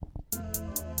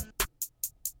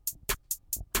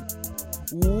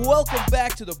Welcome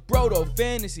back to the Brodo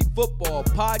Fantasy Football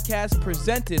Podcast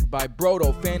presented by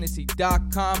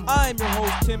BrodoFantasy.com. I'm your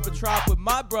host, Tim Petrop, with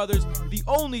my brothers, the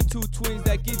only two twins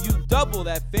that give you double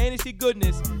that fantasy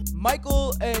goodness,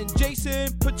 Michael and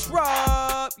Jason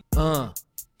Petrop. I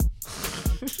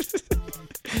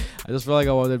just feel like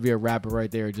I wanted to be a rapper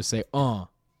right there and just say,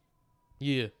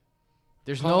 Yeah.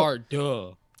 There's Hard,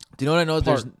 duh. Do you know what I know?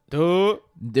 Duh.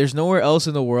 There's nowhere else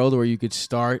in the world where you could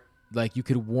start, like you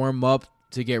could warm up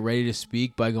to get ready to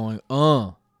speak by going,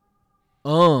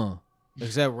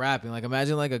 except rapping. Like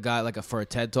imagine like a guy, like for a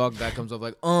TED Talk, guy comes up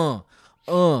like, All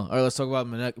right, let's talk about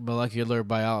molecular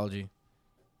biology.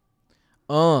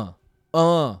 All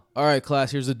right,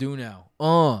 class, here's the do now.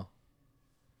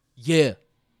 Yeah.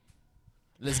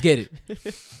 Let's get it.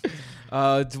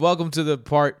 Welcome to the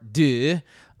part 2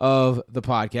 of the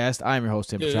podcast. I'm your host,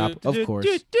 Tim Chop, of course,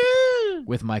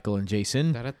 with Michael and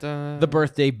Jason. The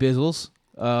birthday Bizzles,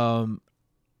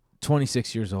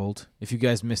 26 years old. If you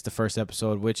guys missed the first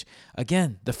episode, which,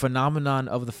 again, the phenomenon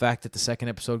of the fact that the second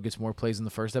episode gets more plays than the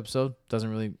first episode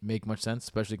doesn't really make much sense,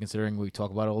 especially considering we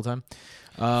talk about it all the time.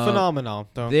 Phenomenal.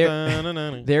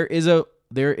 There is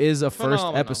a first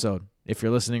episode. If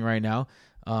you're listening right now,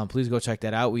 please go check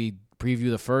that out. We preview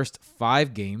the first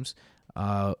 5 games,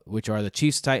 which are the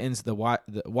Chiefs, Titans, the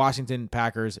Washington,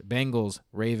 Packers, Bengals,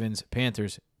 Ravens,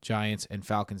 Panthers, Giants, and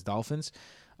Falcons, Dolphins.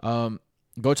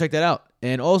 Go check that out.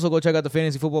 And also go check out the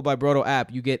Fantasy Football by Brodo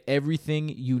app. You get everything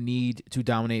you need to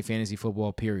dominate fantasy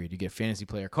football, period. You get fantasy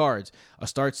player cards, a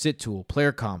start-sit tool,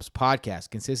 player comps, podcasts,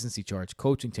 consistency charts,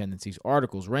 coaching tendencies,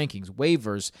 articles, rankings,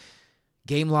 waivers,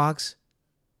 game logs,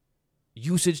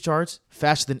 usage charts,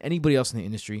 faster than anybody else in the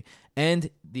industry, and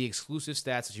the exclusive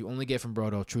stats that you only get from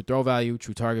Brodo: true throw value,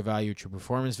 true target value, true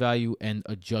performance value, and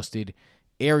adjusted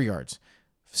air yards.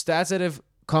 Stats that have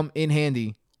come in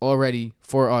handy already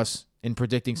for us in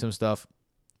predicting some stuff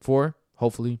for,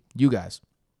 hopefully, you guys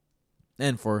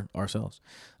and for ourselves.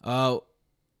 The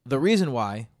reason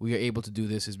why we are able to do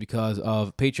this is because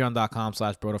of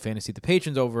patreon.com/BrodoFantasy. The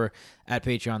patrons over at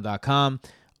patreon.com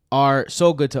are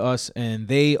so good to us, and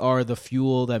they are the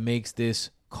fuel that makes this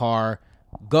car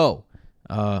go.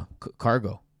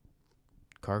 Cargo.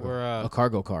 We're a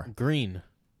cargo car. green.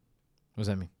 What does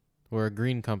that mean? We're a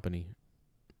green company.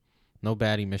 No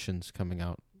bad emissions coming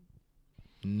out.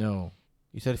 No.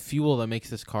 You said fuel that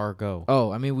makes this car go. Oh,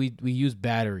 I mean, we use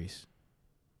batteries.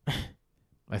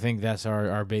 I think that's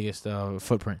our biggest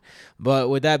footprint. But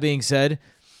with that being said,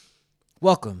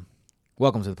 welcome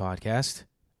to the podcast.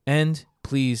 And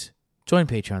please join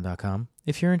patreon.com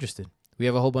if you're interested. We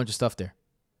have a whole bunch of stuff there.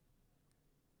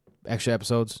 Extra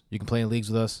episodes. You can play in leagues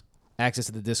with us. Access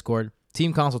to the Discord.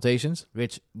 Team consultations,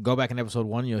 which go back in episode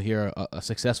 1. You'll hear a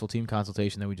successful team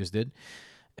consultation that we just did.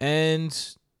 And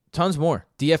tons more.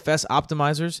 DFS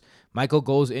optimizers. Michael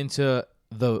goes into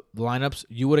the lineups.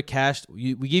 You would have cashed.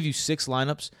 We gave you 6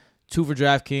 lineups. 2 for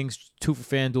DraftKings, 2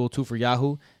 for FanDuel, 2 for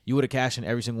Yahoo. You would have cashed in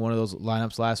every single one of those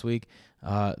lineups last week.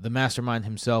 The mastermind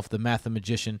himself, the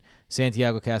mathematician,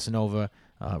 Santiago Casanova,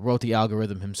 wrote the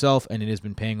algorithm himself, and it has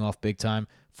been paying off big time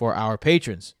for our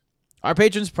patrons. Our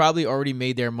patrons probably already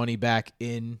made their money back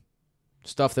in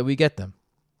stuff that we get them.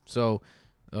 So,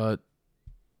 all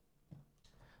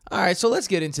right, so let's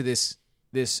get into this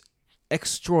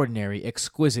extraordinary,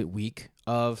 exquisite week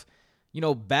of,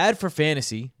 bad for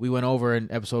fantasy. We went over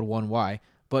in episode 1 why,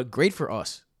 but great for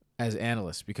us as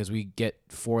analysts because we get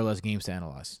 4 less games to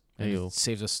analyze. And it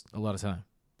saves us a lot of time.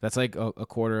 That's like a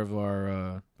quarter of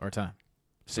our time.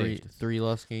 Three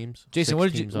less games. Jason,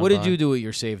 what did you do with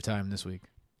your save time this week?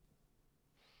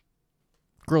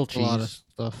 Grilled cheese. A lot of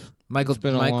stuff. Michael, It's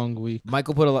been a long week.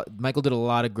 Michael did a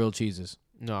lot of grilled cheeses.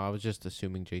 No, I was just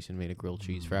assuming Jason made a grilled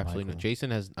cheese for absolutely no.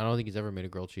 Jason has. I don't think he's ever made a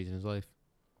grilled cheese in his life.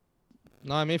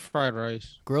 No, I made fried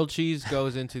rice. Grilled cheese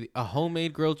goes into a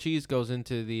homemade grilled cheese goes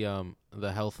into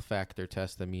the health factor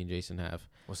test that me and Jason have.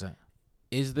 What's that?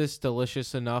 Is this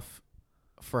delicious enough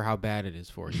for how bad it is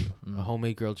for you? A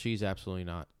homemade grilled cheese, absolutely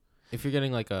not. If you're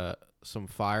getting like some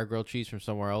fire grilled cheese from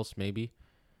somewhere else, maybe.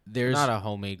 There's not a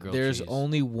homemade grilled cheese. There's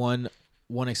only one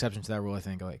exception to that rule, I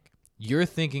think. Like, you're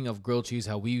thinking of grilled cheese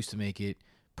how we used to make it.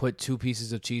 Put 2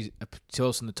 pieces of cheese,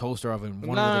 toast in the toaster oven.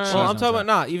 One of the cheese. Well, I'm talking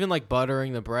about even like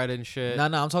buttering the bread and shit. No,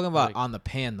 I'm talking about on the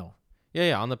pan though.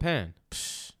 Yeah, on the pan.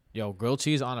 Psh, yo, grilled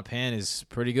cheese on a pan is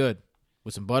pretty good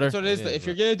with some butter. So it is. If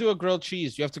you're gonna do a grilled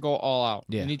cheese, you have to go all out.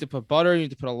 Yeah. You need to put butter. You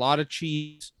need to put a lot of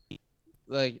cheese.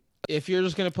 Like if you're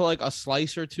just gonna put like a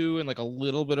slice or 2 and like a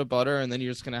little bit of butter, and then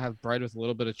you're just gonna have bread with a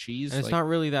little bit of cheese, and it's not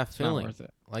really that filling. Not worth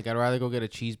it. Like I'd rather go get a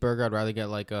cheeseburger. I'd rather get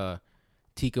like a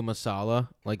tikka masala,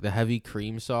 like the heavy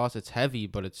cream sauce. It's heavy,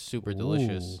 but it's super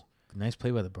delicious. Nice play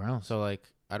by the Browns. So like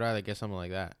I'd rather get something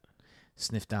like that.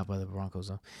 Sniffed out by the Broncos,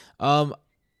 though.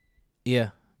 Yeah,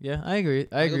 I agree.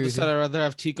 I agree with you. I'd rather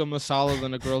have tikka masala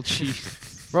than a grilled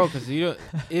cheese. Bro, because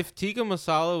if tikka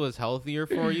masala was healthier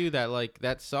for you,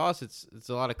 that sauce, it's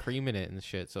a lot of cream in it and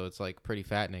shit, so it's like pretty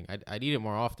fattening. I'd eat it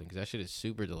more often because that shit is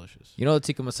super delicious. You know, the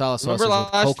tikka masala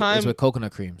sauce is with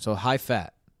coconut cream, so high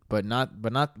fat, but not.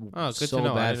 Oh, good so to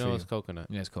know. bad I didn't for know you. it's coconut.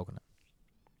 Yeah, it's coconut.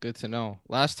 Good to know.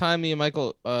 Last time me and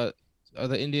Michael, the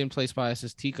Indian place by us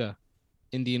is Tikka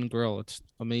Indian Grill. It's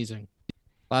amazing.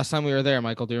 Last time we were there,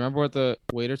 Michael, do you remember what the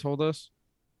waiter told us?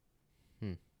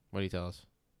 What do you tell us?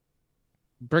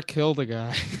 Brick killed a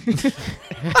guy.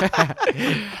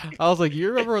 I was like, you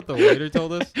remember what the waiter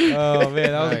told us? Oh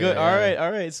man, that was good. Yeah.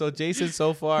 All right. So Jason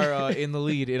so far in the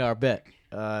lead in our bet,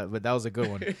 but that was a good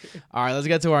one. All right, let's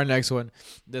get to our next one.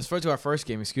 Let's first to our first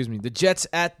game. Excuse me. The Jets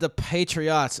at the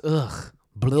Patriots. Ugh,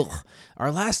 blech.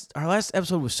 Our last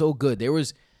episode was so good. There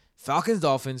was Falcons,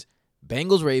 Dolphins,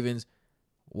 Bengals, Ravens,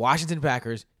 Washington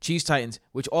Packers, Chiefs, Titans,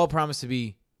 which all promised to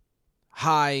be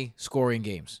high scoring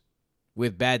games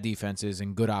with bad defenses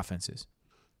and good offenses.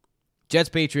 Jets,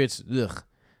 Patriots, ugh.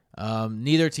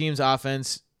 Neither team's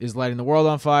offense is lighting the world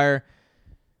on fire.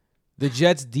 The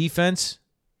Jets' defense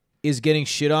is getting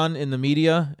shit on in the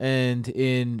media and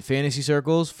in fantasy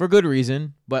circles for good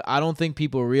reason, but I don't think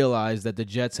people realize that the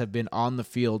Jets have been on the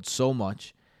field so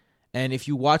much. And if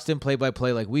you watch them play by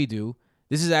play like we do,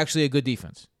 this is actually a good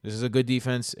defense. This is a good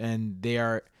defense, and they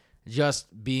are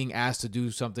just being asked to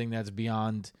do something that's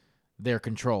beyond their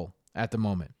control at the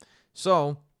moment.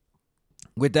 So,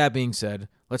 with that being said,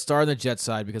 let's start on the Jets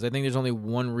side because I think there's only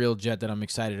one real Jet that I'm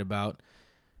excited about.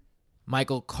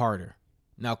 Michael Carter.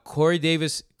 Now, Corey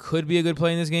Davis could be a good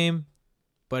play in this game,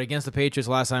 but against the Patriots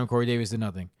last time, Corey Davis did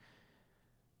nothing.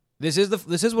 This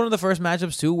is one of the first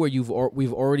matchups too where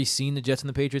we've already seen the Jets and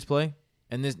the Patriots play,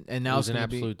 and now it's an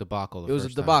absolute debacle. It was a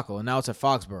debacle, and now it's at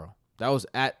Foxborough. That was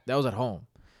at home.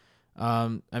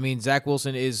 I mean, Zach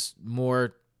Wilson is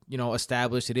more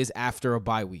established. It is after a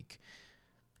bye week.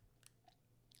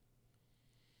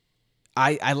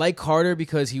 I like Carter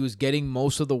because he was getting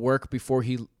most of the work before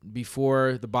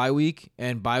the bye week,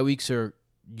 and bye weeks are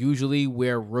usually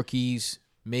where rookies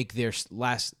make their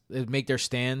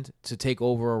stand to take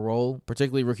over a role,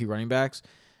 particularly rookie running backs.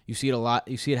 You see it a lot.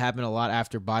 You see it happen a lot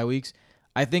after bye weeks.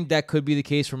 I think that could be the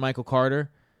case for Michael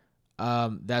Carter.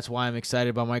 That's why I'm excited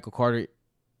about Michael Carter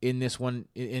in this one,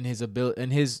 in his ability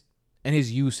and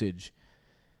his usage.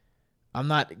 I'm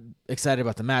not excited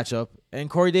about the matchup, and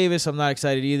Corey Davis, I'm not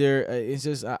excited either. It's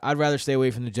just I'd rather stay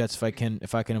away from the Jets if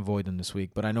I can avoid them this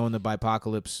week. But I know in the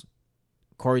Bipocalypse,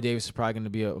 Corey Davis is probably going to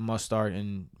be a must start,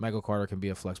 and Michael Carter can be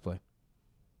a flex play.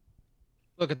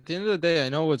 Look, at the end of the day, I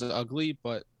know it was ugly,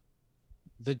 but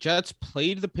the Jets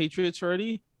played the Patriots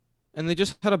already, and they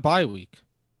just had a bye week.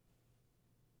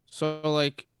 So,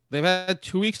 like, they've had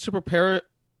 2 weeks to prepare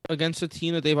against a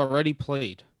team that they've already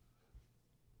played.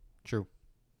 True.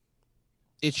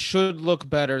 It should look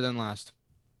better than last.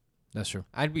 That's true.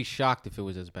 I'd be shocked if it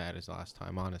was as bad as last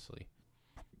time, honestly.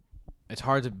 It's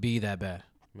hard to be that bad.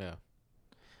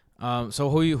 Yeah.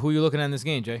 So who you looking at in this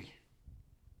game, Jay?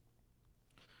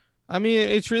 I mean,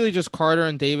 it's really just Carter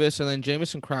and Davis, and then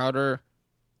Jamison Crowder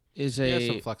is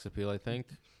some flex appeal, I think.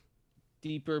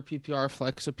 Deeper PPR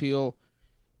flex appeal.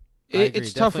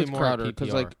 It's tough Definitely with Crowder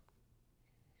because,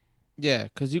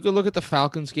 because you could look at the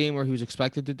Falcons game where he was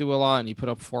expected to do a lot and he put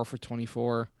up 4 for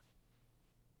 24.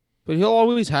 But he'll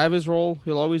always have his role.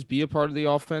 He'll always be a part of the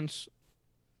offense.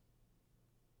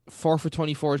 4 for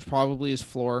 24 is probably his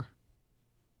floor.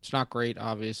 It's not great,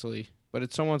 obviously, but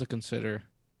it's someone to consider.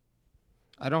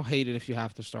 I don't hate it if you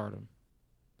have to start him.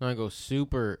 I'm going to go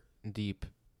super deep.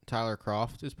 Tyler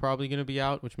Kroft is probably going to be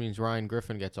out, which means Ryan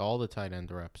Griffin gets all the tight end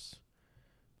reps.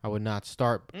 I would not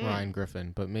start Ryan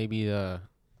Griffin, but maybe the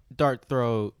dart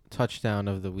throw touchdown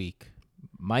of the week.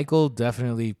 Michael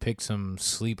definitely picked some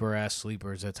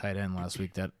sleepers at tight end last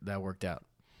week that worked out.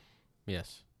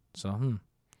 Yes. So,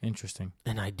 interesting.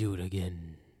 And I do it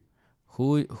again.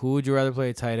 Who would you rather play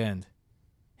at tight end?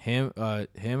 Him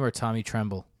or Tommy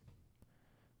Tremble?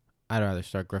 I'd rather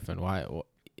start Griffin. Why?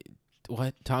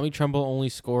 What? Tommy Tremble only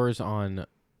scores on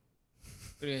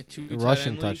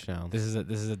rushing touchdowns. This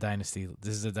is a dynasty.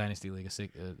 This is a dynasty league.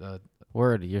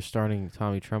 Word, you're starting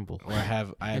Tommy Tremble. Where I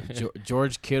have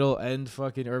George Kittle and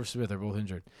fucking Irv Smith are both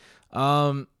injured.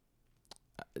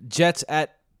 Jets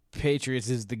at Patriots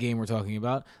is the game we're talking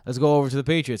about. Let's go over to the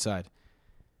Patriots side.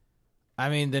 I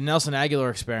mean, the Nelson Aguilar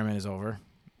experiment is over.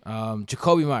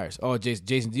 Jacoby Myers. Oh,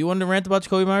 Jason, do you want to rant about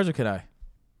Jacoby Myers or could I?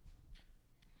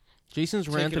 Jason's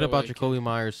ranted about Jacoby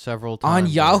Myers several times.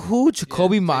 On Yahoo,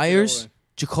 Jacoby Myers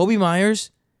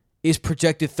is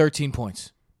projected 13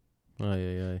 points.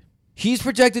 He's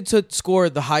projected to score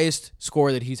the highest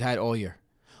score that he's had all year.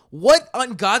 What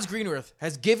on God's green earth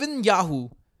has given Yahoo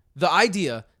the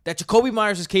idea that Jacoby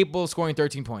Myers is capable of scoring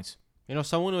 13 points? You know,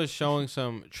 someone was showing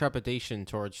some trepidation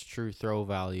towards true throw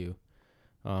value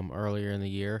earlier in the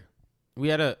year. We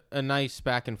had a nice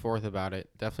back and forth about it.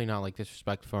 Definitely not like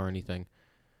disrespectful or anything.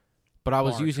 But I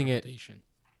was using trepidation.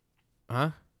 It.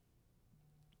 Huh?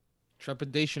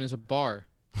 Trepidation is a bar.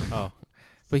 Oh.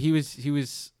 But he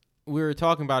was we were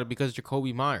talking about it because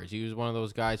Jacoby Myers. He was one of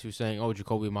those guys who's saying, "Oh,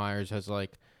 Jacoby Myers has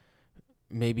like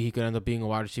maybe he could end up being a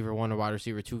wide receiver 1 or wide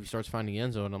receiver 2 if he starts finding the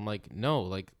end zone." I'm like, "No,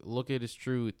 like look at his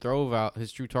true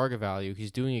his true target value.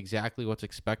 He's doing exactly what's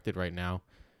expected right now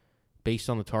based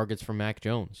on the targets from Mac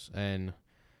Jones." And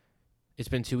it's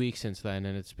been 2 weeks since then,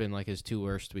 and it's been like his 2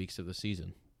 worst weeks of the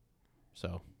season.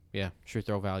 So, yeah, true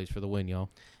throw values for the win, y'all.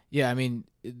 Yeah, I mean,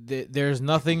 there's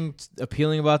nothing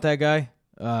appealing about that guy.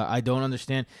 I don't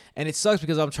understand, and it sucks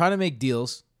because I'm trying to make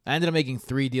deals. I ended up making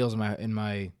 3 deals in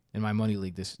my money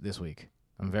league this week.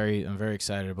 I'm very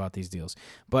excited about these deals,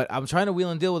 but I'm trying to wheel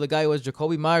and deal with a guy who has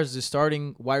Jacoby Myers as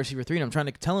starting wide receiver 3, and I'm trying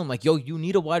to tell him like, "Yo, you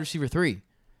need a wide receiver 3," and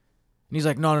he's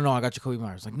like, "No, I got Jacoby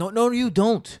Myers." Like, no, you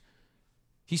don't.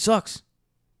 He sucks.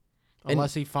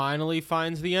 Unless he finally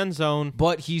finds the end zone.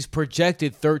 But he's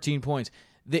projected 13 points.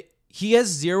 He has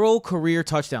 0 career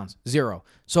touchdowns. 0.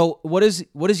 So what is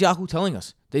Yahoo telling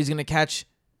us? That he's going to catch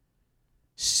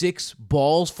 6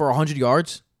 balls for 100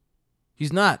 yards?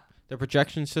 He's not. Their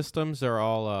projection systems, they're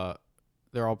all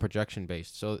projection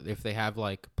based. So if they have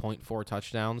like 0.4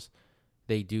 touchdowns,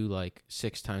 they do like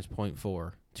 6 times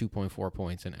 0.4, 2.4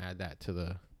 points, and add that to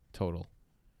the total.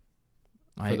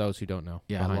 For those who don't know,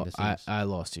 yeah, behind the scenes. I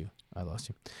lost you.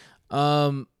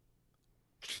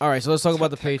 All right, so let's talk about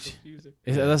the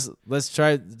Patriots. Let's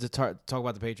try to talk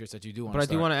about the Patriots that you do want. But I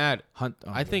do want to add.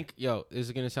 I think, this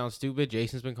is gonna sound stupid.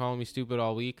 Jason's been calling me stupid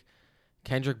all week.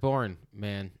 Kendrick Bourne,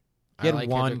 man, he had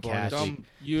one catch.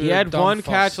 He had one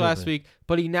catch last week,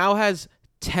 but he now has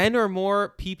 10 or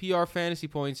more PPR fantasy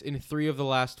points in 3 of the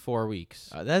last 4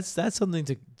 weeks. That's something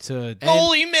to.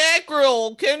 Holy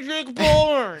mackerel, Kendrick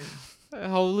Bourne.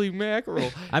 Holy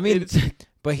mackerel! I mean.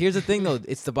 But here's the thing, though.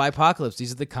 It's the bipocalypse.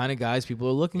 These are the kind of guys people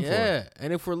are looking for. Yeah,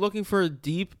 and if we're looking for a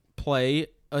deep play,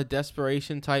 a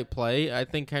desperation-type play, I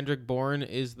think Kendrick Bourne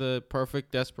is the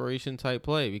perfect desperation-type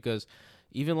play because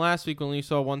even last week when we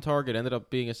saw one target, ended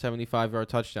up being a 75-yard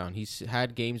touchdown. He's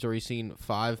had games where he's seen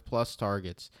 5+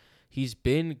 targets. He's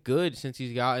been good since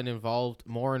he's gotten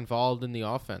more involved in the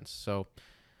offense. So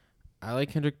I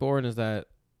like Kendrick Bourne as that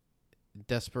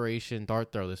desperation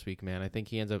dart throw this week, man. I think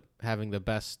he ends up having the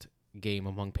best game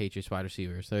among Patriots wide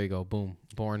receivers. There you go. Boom.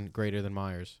 Bourne greater than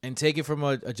Myers. And take it from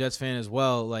a Jets fan as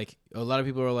well. Like, a lot of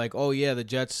people are like, oh, yeah, the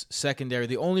Jets secondary.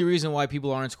 The only reason why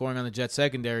people aren't scoring on the Jets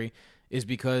secondary is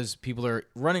because people are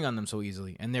running on them so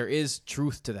easily. And there is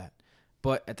truth to that.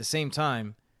 But at the same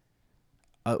time,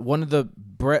 one of the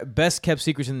best kept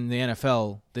secrets in the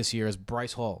NFL this year is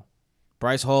Bryce Hall.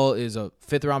 Bryce Hall is a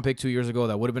 5th-round pick 2 years ago.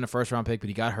 That would have been a 1st-round pick, but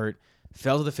he got hurt.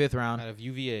 Fell to the 5th round out of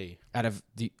UVA. Out of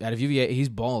UVA, he's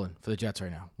balling for the Jets right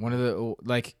now. One of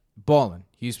the balling.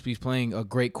 He's playing a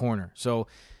great corner. So,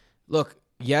 look,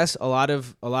 yes, a lot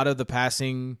of the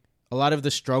passing, a lot of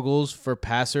the struggles for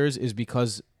passers is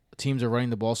because teams are running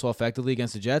the ball so effectively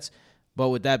against the Jets. But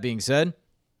with that being said,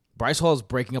 Bryce Hall is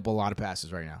breaking up a lot of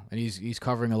passes right now, and he's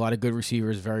covering a lot of good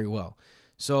receivers very well.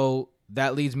 So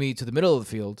that leads me to the middle of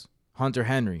the field, Hunter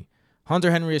Henry.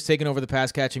 Hunter Henry has taken over the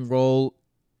pass catching role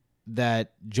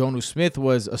that Jonnu Smith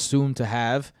was assumed to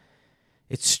have.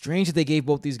 It's strange that they gave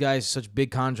both these guys such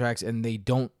big contracts and they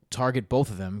don't target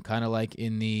both of them, kind of like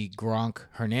in the Gronk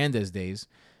Hernandez days.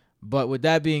 But with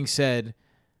that being said,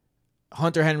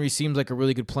 Hunter Henry seems like a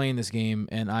really good play in this game,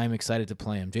 and I'm excited to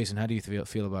play him. Jason, how do you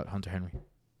feel about Hunter Henry?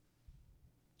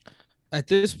 At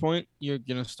this point, you're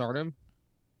going to start him.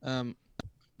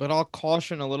 But I'll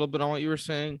caution a little bit on what you were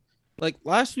saying. Like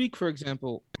last week, for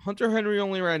example, Hunter Henry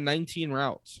only ran 19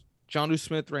 routes. Jonnu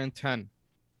Smith ran 10.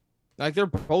 Like, they're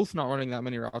both not running that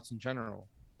many routes in general.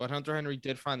 But Hunter Henry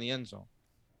did find the end zone.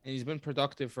 And he's been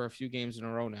productive for a few games in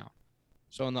a row now.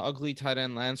 So in the ugly tight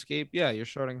end landscape, yeah, you're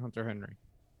starting Hunter Henry.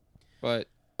 But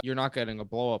you're not getting a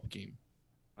blow-up game.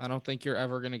 I don't think you're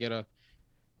ever going to get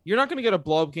You're not going to get a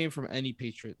blow-up game from any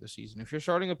Patriot this season. If you're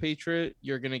starting a Patriot,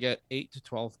 you're going to get 8 to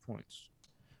 12 points.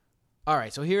 All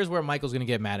right, so here's where Michael's going to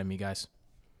get mad at me, guys.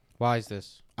 Why is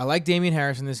this? I like Damian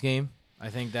Harris in this game. I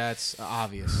think that's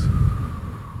obvious.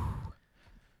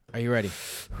 Are you ready?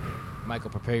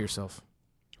 Michael, prepare yourself.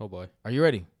 Oh, boy. Are you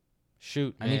ready?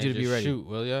 Shoot, I need you to be ready. Shoot,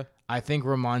 will ya? I think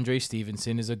Ramondre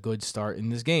Stevenson is a good start in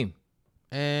this game.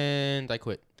 And I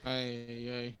quit.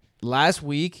 Last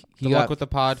week, he Good got luck with the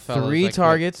pod, fellas. 3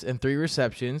 targets and 3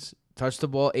 receptions, touched the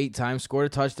ball 8 times, scored a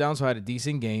touchdown, so had a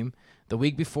decent game. The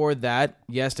week before that,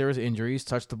 yes, there was injuries,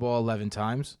 touched the ball 11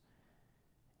 times.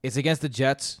 It's against the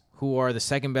Jets, who are the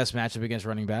second best matchup against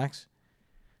running backs.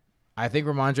 I think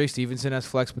Ramondre Stevenson has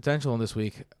flex potential in this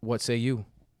week. What say you?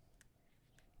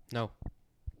 No.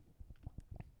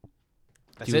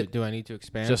 That's it? Do I need to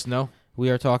expand? Just no? We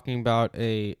are talking about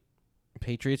a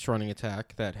Patriots running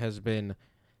attack that has been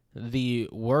the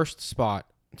worst spot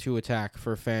to attack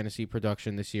for fantasy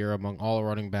production this year among all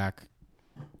running back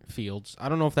fields. I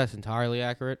don't know if that's entirely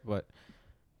accurate, but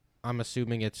I'm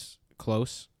assuming it's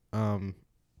close.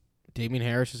 Damian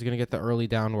Harris is going to get the early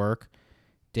down work.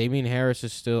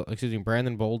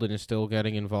 Brandon Bolden is still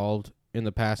getting involved in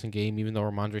the passing game, even though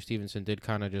Ramondre Stevenson did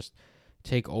kind of just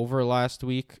take over last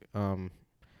week.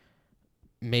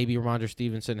 Maybe Ramondre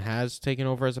Stevenson has taken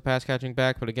over as a pass-catching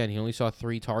back, but again, he only saw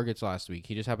 3 targets last week.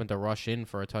 He just happened to rush in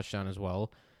for a touchdown as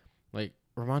well. Like,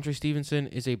 Ramondre Stevenson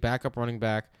is a backup running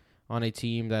back on a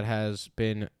team that has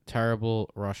been terrible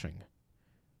rushing.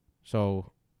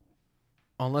 So,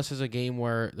 unless there's a game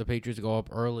where the Patriots go up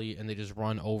early and they just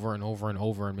run over and over and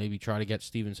over and maybe try to get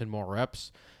Stevenson more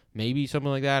reps, maybe something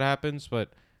like that happens,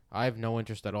 but I have no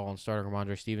interest at all in starting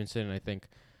Ramondre Stevenson, and I think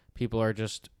people are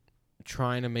just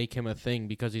trying to make him a thing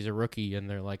because he's a rookie and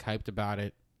they're like hyped about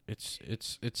it. It's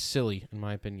silly in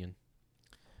my opinion.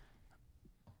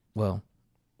 Well,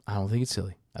 I don't think it's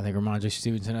silly. I think Ramondre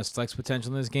Stevenson has flex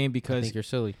potential in this game because I think you're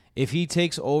silly. If he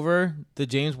takes over the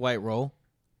James White role,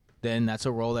 then that's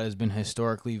a role that has been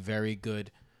historically very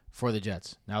good for the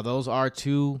Jets. Now, those are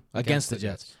 2 against the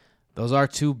Jets. Those are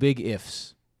 2 big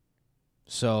ifs.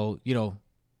 So,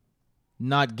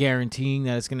 not guaranteeing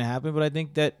that it's going to happen, but I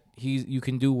think that you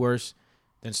can do worse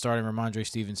than starting Ramondre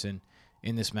Stevenson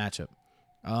in this matchup.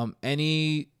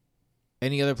 Any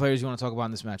other players you want to talk about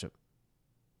in this matchup?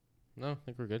 No, I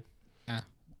think we're good.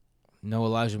 No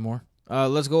Elijah Moore.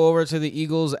 Let's go over to the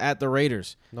Eagles at the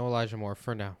Raiders. No Elijah Moore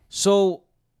for now. So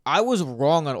I was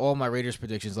wrong on all my Raiders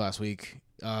predictions last week.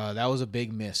 That was a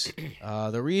big miss.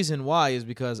 The reason why is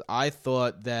because I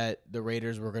thought that the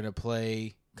Raiders were going to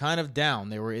play kind of down.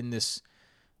 They were in the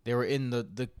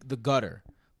gutter.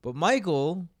 But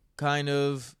Michael kind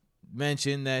of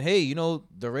mentioned that, hey,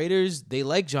 the Raiders, they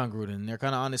like John Gruden. They're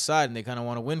kind of on his side, and they kind of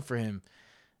want to win for him.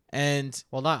 And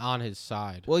well, not on his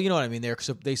side. Well, you know what I mean.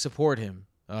 They support him.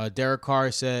 Derek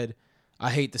Carr said, "I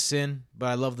hate the sin, but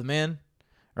I love the man."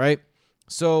 Right.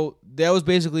 So that was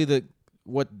basically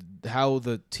how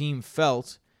the team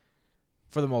felt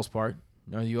for the most part.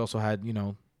 You also had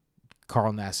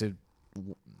Carl Nassib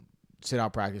sit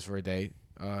out practice for a day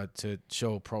to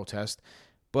show protest.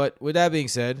 But with that being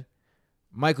said,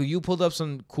 Michael, you pulled up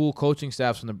some cool coaching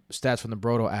stats from the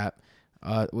Brodo app.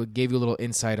 What gave you a little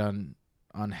insight on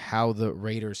how the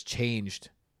Raiders changed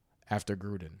after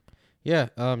Gruden. Yeah,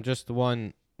 just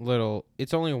one little.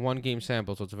 It's only a 1-game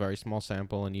sample, so it's a very small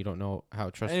sample, and you don't know how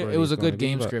trustworthy. It was a good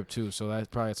game be, script too, so that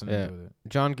probably had something to do with it.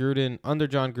 Under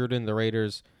John Gruden, the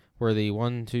Raiders were the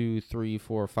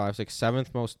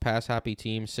 7th most pass happy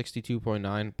team,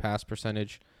 62.9 pass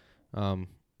percentage,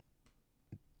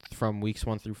 from weeks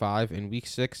 1 through 5. In week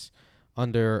 6,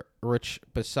 under Rich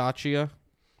Bisaccia,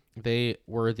 they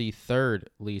were the 3rd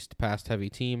least pass heavy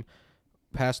team,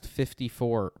 passed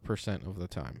 54% of the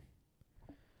time.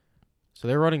 So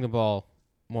they're running the ball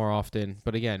more often,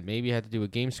 but again, maybe you had to do a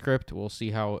game script. We'll see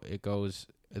how it goes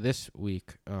this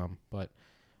week. But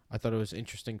I thought it was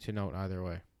interesting to note either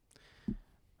way.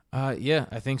 Yeah,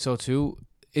 I think so too.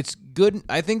 It's good.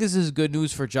 I think this is good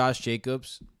news for Josh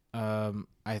Jacobs.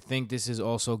 I think this is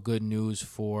also good news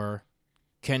for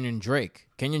Kenyon Drake.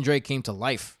 Kenyon Drake came to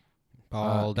life.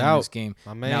 Balled in out. This game.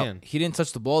 My man. Now, he didn't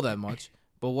touch the ball that much,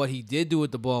 but what he did do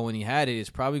with the ball when he had it is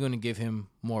probably going to give him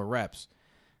more reps.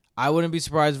 I wouldn't be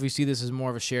surprised if we see this as more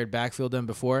of a shared backfield than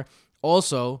before.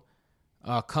 Also,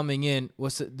 coming in,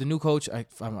 what's the new coach?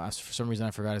 For some reason,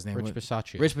 I forgot his name. Rich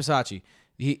Bisaccia. Rich Bisaccia.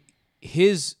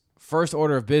 His first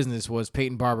order of business was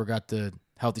Peyton Barber got the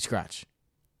healthy scratch.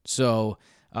 So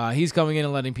he's coming in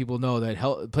and letting people know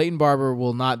that Peyton Barber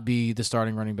will not be the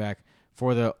starting running back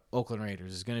for the Oakland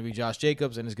Raiders. It's going to be Josh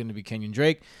Jacobs and it's going to be Kenyon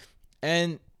Drake.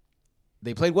 And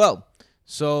they played well.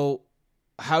 So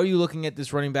how are you looking at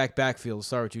this running back backfield? Let's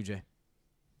start with you, Jay.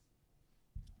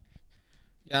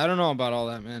 Yeah, I don't know about all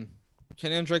that, man.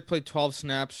 Kenyon Drake played 12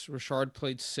 snaps. Rashard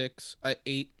played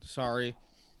 8, sorry.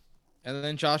 And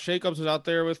then Josh Jacobs was out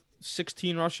there with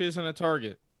 16 rushes and a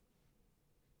target.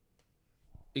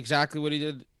 Exactly what he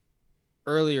did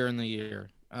earlier in the year.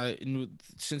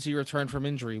 Since he returned from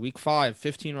injury. Week 5,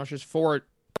 15 rushes, 5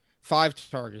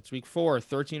 targets. Week 4,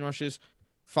 13 rushes,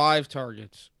 5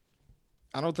 targets.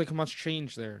 I don't think much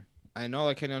changed there. I know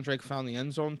that Kenyon Drake found the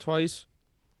end zone twice,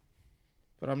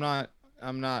 but I'm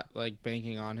not like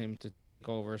banking on him to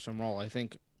go over some role. I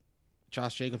think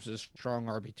Josh Jacobs is a strong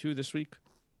RB2 this week.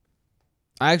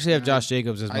 I actually have Josh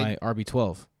Jacobs as my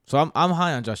RB12. So I'm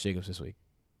high on Josh Jacobs this week.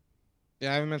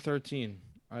 Yeah, I have him at 13.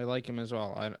 I like him as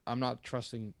well. I'm not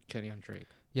trusting Kenyon Drake.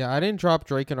 Yeah, I didn't drop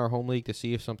Drake in our home league to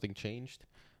see if something changed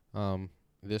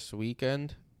this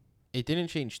weekend. It didn't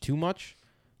change too much.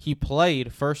 He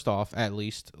played, first off, at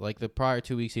least. Like the prior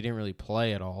 2 weeks, he didn't really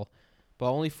play at all.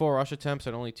 But only 4 rush attempts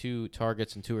and only 2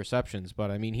 targets and 2 receptions.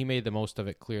 But, I mean, he made the most of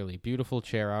it clearly. Beautiful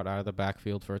chair out of the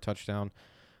backfield for a touchdown.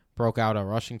 Broke out a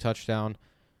rushing touchdown.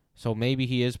 So maybe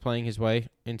he is playing his way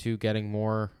into getting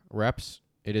more reps.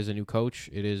 It is a new coach.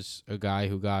 It is a guy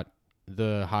who got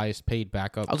the highest paid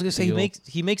backup. I was gonna say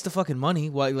he makes the fucking money.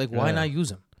 Why not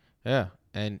use him? Yeah,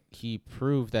 and he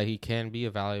proved that he can be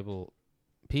a valuable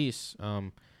piece.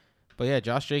 But yeah,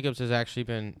 Josh Jacobs has actually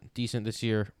been decent this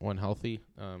year when healthy.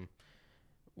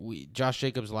 Josh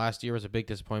Jacobs last year was a big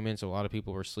disappointment, so a lot of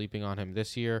people were sleeping on him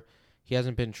this year. He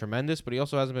hasn't been tremendous, but he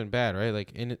also hasn't been bad, right?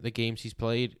 Like in the games he's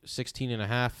played,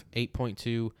 16.5,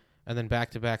 8.2, and then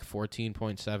back-to-back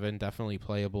 14.7, definitely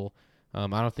playable. I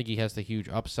don't think he has the huge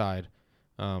upside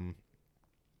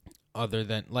other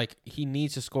than, like, he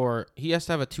needs to score. He has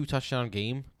to have a 2-touchdown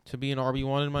game to be an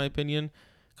RB1, in my opinion,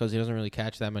 because he doesn't really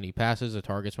catch that many passes. The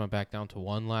targets went back down to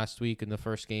 1 last week in the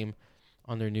first game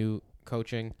under new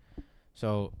coaching.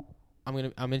 So I'm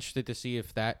interested to see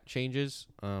if that changes.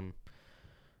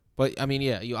 But, I mean,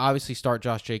 yeah, you obviously start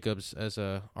Josh Jacobs as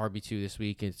a RB2 this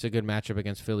week. It's a good matchup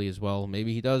against Philly as well.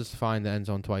 Maybe he does find the end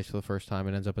zone twice for the first time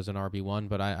and ends up as an RB1,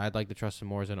 but I'd like to trust him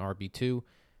more as an RB2.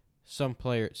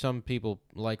 Some people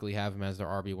likely have him as their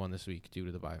RB1 this week due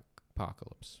to the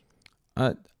apocalypse.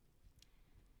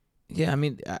 Yeah, I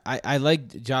mean, I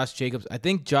like Josh Jacobs. I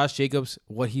think Josh Jacobs,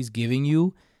 what he's giving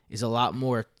you is a lot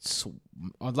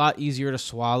easier to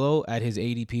swallow at his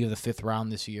ADP of the 5th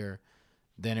round this year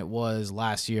than it was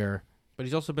last year. But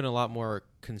he's also been a lot more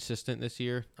consistent this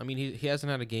year. I mean, he hasn't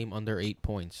had a game under 8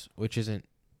 points, which isn't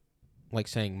like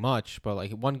saying much, but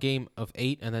like 1 game of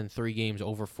 8 and then 3 games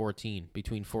over 14,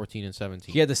 between 14 and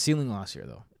 17. He had the ceiling last year,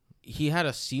 though. He had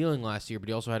a ceiling last year, but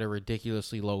he also had a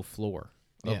ridiculously low floor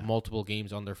of multiple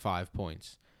games under 5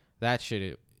 points. That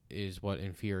shit is what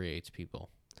infuriates people.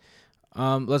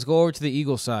 Let's go over to the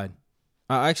Eagles side.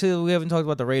 Actually, we haven't talked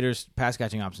about the Raiders'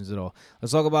 pass-catching options at all.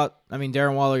 Let's talk about, I mean,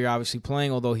 Darren Waller, you're obviously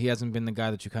playing, although he hasn't been the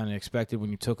guy that you kind of expected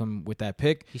when you took him with that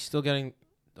pick. He's still getting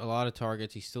a lot of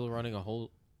targets. He's still running a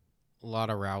whole lot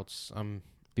of routes. I'm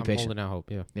holding out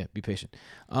hope, yeah. Yeah, be patient.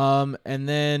 And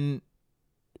then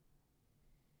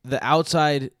the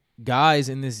outside guys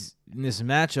in this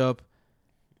matchup,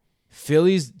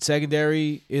 Philly's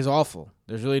secondary is awful.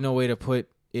 There's really no way to put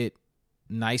it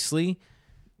nicely.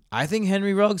 I think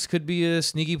Henry Ruggs could be a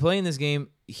sneaky play in this game.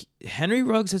 Henry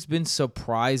Ruggs has been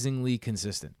surprisingly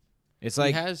consistent. It's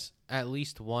like he has at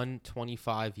least 1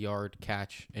 25-yard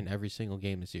catch in every single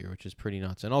game this year, which is pretty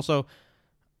nuts. And also,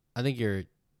 I think you're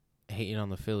hating on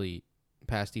the Philly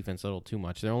pass defense a little too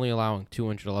much. They're only allowing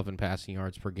 211 passing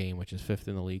yards per game, which is 5th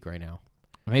in the league right now.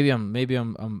 Maybe I'm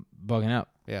bugging out.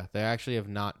 Yeah, they actually have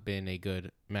not been a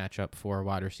good matchup for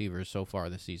wide receivers so far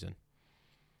this season.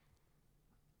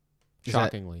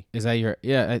 Shockingly. Is that your?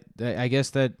 Yeah, I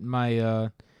guess that my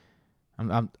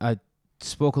I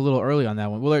spoke a little early on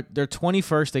that one. Well, they're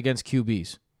 21st against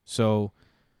QBs, so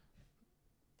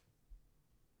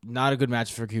not a good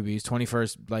match for QBs.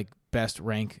 21st, like best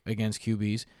rank against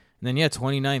QBs, and then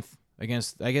 29th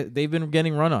against. I guess they've been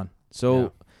getting run on.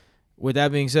 So, with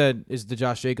that being said, it's the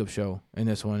Josh Jacobs show in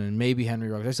this one, and maybe Henry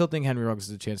Ruggs. I still think Henry Ruggs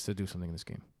has a chance to do something in this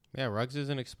game. Yeah, Ruggs is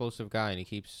an explosive guy, and he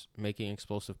keeps making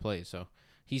explosive plays. So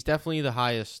he's definitely the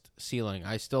highest ceiling.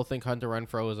 I still think Hunter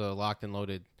Renfrow is a locked and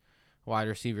loaded wide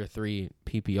receiver 3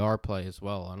 PPR play as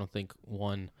well. I don't think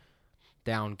one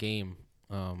down game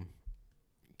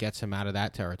gets him out of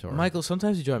that territory. Michael,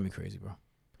 sometimes you drive me crazy, bro.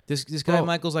 This guy,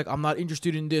 Michael's like, I'm not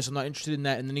interested in this, I'm not interested in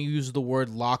that, and then he uses the word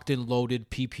locked and loaded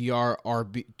PPR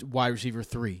RB wide receiver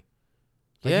 3.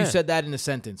 Like you said that in a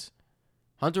sentence.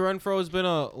 Hunter Renfrow has been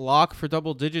a lock for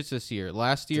double digits this year.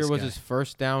 Last year was his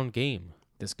first down game.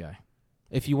 This guy.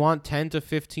 If you want 10 to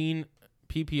 15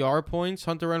 PPR points,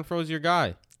 Hunter Renfrow is your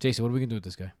guy. Jason, what are we going to do with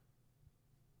this guy?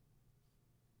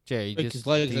 Jay, do you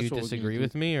disagree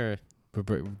with me? Or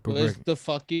where's the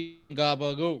fucking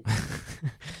gabagool?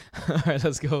 All right,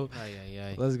 let's go.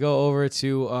 Let's go over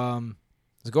to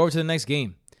the next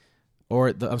game,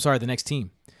 or the next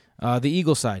team. The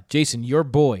Eagles side. Jason, your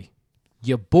boy,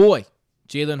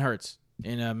 Jalen Hurts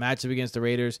in a matchup against the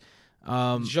Raiders.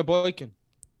 Jaboykin.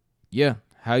 Yeah.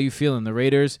 How you feeling? The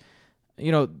Raiders,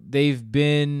 they've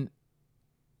been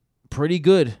pretty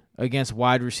good against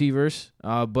wide receivers,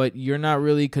 but you're not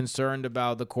really concerned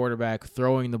about the quarterback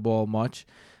throwing the ball much.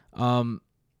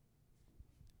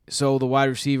 So the wide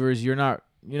receivers, you're not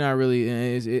really.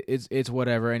 It's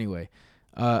whatever anyway.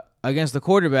 Against the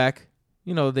quarterback,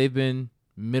 they've been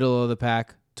middle of the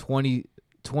pack, 23rd,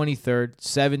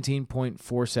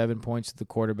 17.47 points to the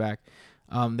quarterback.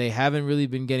 They haven't really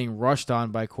been getting rushed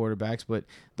on by quarterbacks, but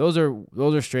those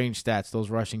are strange stats, those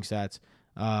rushing stats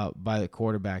by the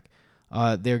quarterback.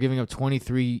 They're giving up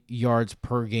 23 yards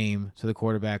per game to the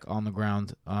quarterback on the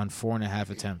ground on 4.5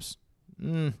 attempts.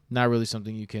 Not really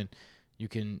something you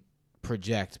can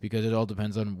project because it all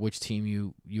depends on which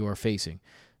team you are facing.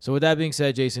 So with that being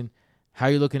said, Jason, how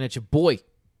are you looking at your boy,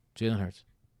 Jalen Hurts?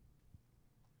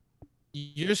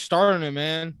 You're starting him,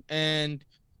 man, and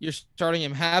you're starting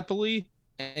him happily,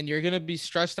 and you're going to be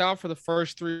stressed out for the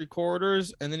first 3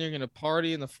 quarters, and then you're going to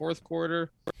party in the 4th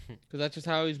quarter because that's just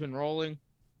how he's been rolling.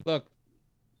 Look,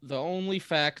 the only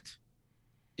fact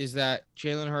is that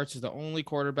Jalen Hurts is the only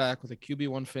quarterback with a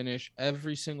QB1 finish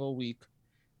every single week.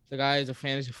 The guy is a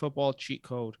fantasy football cheat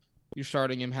code. You're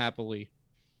starting him happily.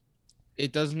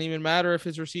 It doesn't even matter if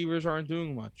his receivers aren't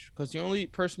doing much because the only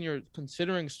person you're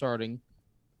considering starting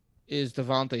is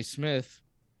Devontae Smith.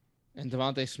 And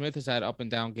Devontae Smith has had up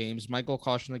and down games. Michael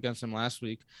cautioned against him last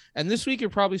week. And this week, you're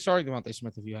probably starting Devontae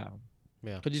Smith if you have him.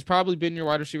 Yeah. Because he's probably been your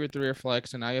wide receiver 3 or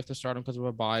flex, and now you have to start him because of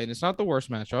a bye. And it's not the worst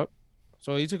matchup.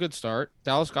 So he's a good start.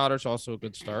 Dallas Goedert's also a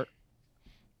good start.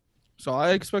 So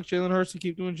I expect Jalen Hurts to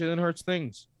keep doing Jalen Hurts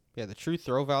things. Yeah, the true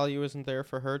throw value isn't there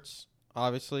for Hurts.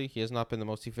 Obviously, he has not been the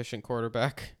most efficient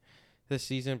quarterback this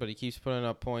season, but he keeps putting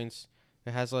up points.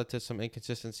 It has led to some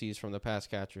inconsistencies from the pass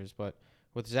catchers. But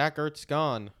with Zach Ertz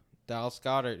gone, Dallas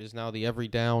Goedert is now the every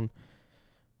down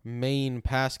main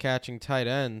pass catching tight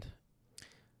end.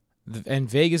 And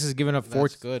Vegas has given up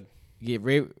That's good. Yeah,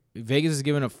 Vegas has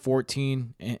given up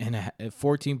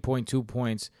 14.2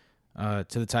 points to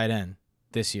the tight end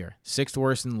this year. 6th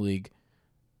worst in the league.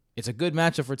 It's a good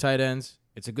matchup for tight ends.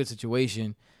 It's a good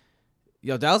situation.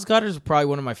 Dallas Goedert is probably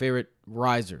one of my favorite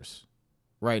risers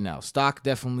right now. Stock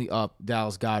definitely up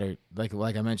Dallas Goedert,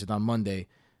 like I mentioned on Monday.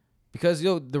 Because,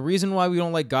 the reason why we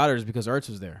don't like Goddard is because Ertz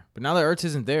was there. But now that Ertz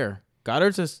isn't there,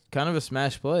 Goddard's just kind of a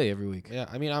smash play every week. Yeah,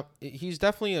 I mean, he's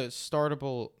definitely a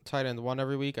startable tight end 1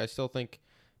 every week. I still think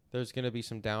there's going to be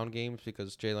some down games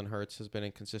because Jalen Hurts has been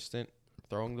inconsistent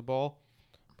throwing the ball.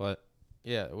 But,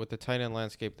 yeah, with the tight end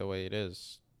landscape the way it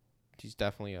is, he's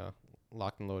definitely a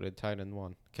locked and loaded tight end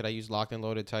 1. Could I use locked and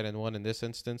loaded tight end 1 in this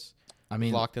instance? I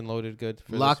mean, locked and loaded good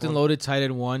for locked this and one? loaded tight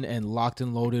end 1 and locked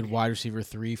and loaded wide receiver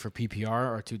 3 for PPR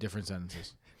are 2 different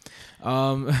sentences.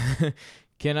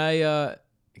 Can I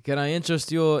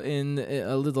interest you in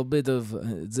a little bit of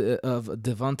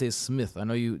Devontae Smith? I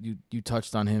know you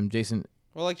touched on him, Jason.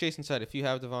 Well, like Jason said, if you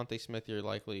have Devontae Smith, you're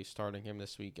likely starting him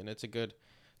this week, and it's a good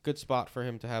spot for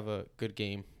him to have a good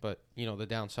game. But the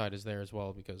downside is there as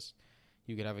well because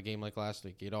you could have a game like last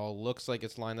week. It all looks like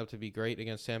it's lined up to be great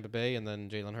against Tampa Bay, and then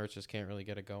Jalen Hurts just can't really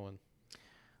get it going.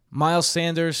 Miles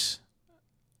Sanders,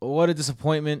 what a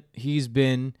disappointment he's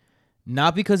been.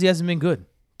 Not because he hasn't been good.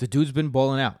 The dude's been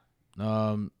balling out.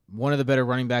 One of the better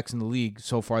running backs in the league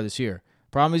so far this year.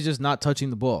 Problem is just not touching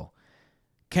the ball.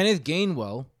 Kenneth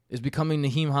Gainwell is becoming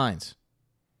Nyheim Hines.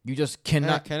 You just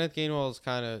cannot. Kenneth Gainwell has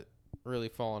kind of really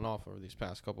fallen off over these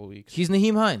past couple of weeks. He's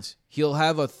Nyheim Hines. He'll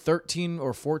have a 13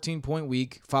 or 14 point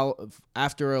week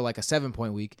after a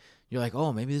 7-point week. You're like,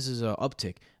 oh, maybe this is an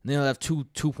uptick. And then he'll have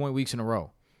 2-point weeks in a row.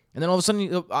 And then all of a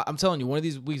sudden, I'm telling you, one of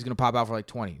these weeks is going to pop out for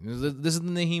 20. This is the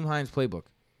Nyheim Hines playbook.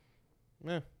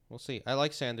 Yeah, we'll see. I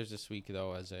like Sanders this week,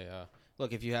 though, as a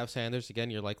look, if you have Sanders, again,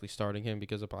 you're likely starting him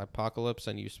because of Apocalypse,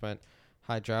 and you spent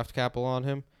high draft capital on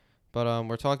him. But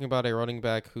we're talking about a running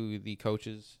back who the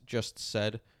coaches just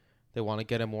said they want to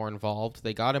get him more involved.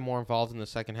 They got him more involved in the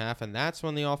second half, and that's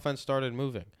when the offense started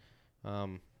moving.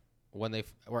 When they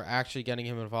were actually getting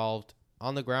him involved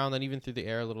on the ground and even through the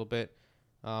air a little bit.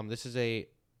 This is a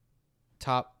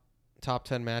top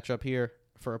 10 matchup here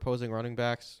for opposing running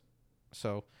backs.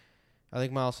 So I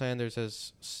think Miles Sanders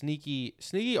has sneaky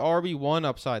RB1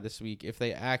 upside this week if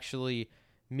they actually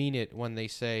mean it when they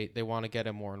say they want to get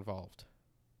him more involved.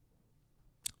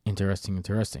 Interesting.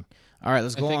 All right,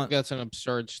 let's go on. I think that's an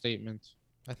absurd statement.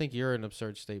 I think you're an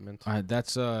absurd statement. All right,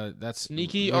 that's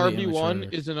sneaky really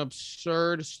RB1 is an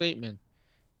absurd statement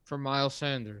for Miles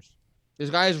Sanders. This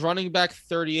guy is running back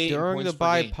 38 during the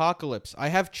bye apocalypse. I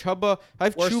have Chuba.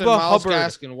 Worse Chuba than Myles Hubbard.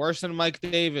 Gaskin, worse than Mike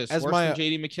Davis, worse than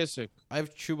J.D. McKissick. I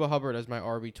have Chuba Hubbard as my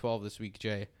RB12 this week,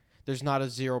 Jay. There's not a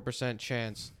 0%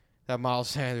 chance that Miles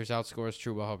Sanders outscores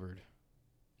Chuba Hubbard.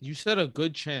 You said a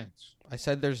good chance. I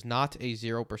said there's not a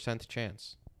 0%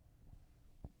 chance.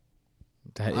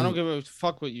 I don't give a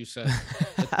fuck what you said.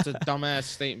 It's a dumbass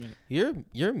statement.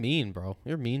 You're mean, bro.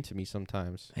 You're mean to me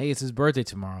sometimes. Hey, it's his birthday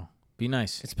tomorrow. Be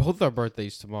nice. It's both our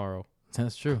birthdays tomorrow.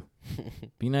 That's true.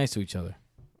 Be nice to each other.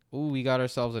 Ooh, we got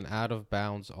ourselves an out of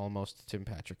bounds almost Tim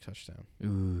Patrick touchdown.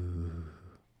 Ooh.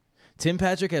 Tim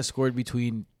Patrick has scored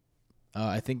between,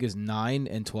 I think, is 9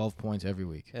 and 12 points every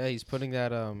week. Yeah, he's putting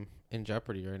that in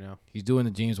jeopardy right now. He's doing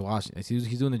the James Washington.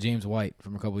 He's doing the James White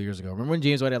from a couple of years ago. Remember when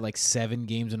James White had like 7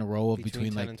 games in a row of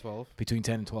between 10 and 12? Between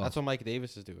 10 and 12. That's what Mike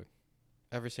Davis is doing.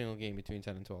 Every single game between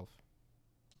 10 and 12.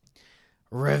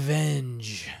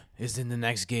 Revenge is in the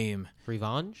next game.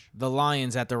 Revenge? The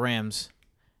Lions at the Rams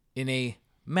in a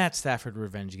Matt Stafford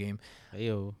revenge game.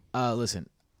 Ayo. Listen,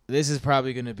 this is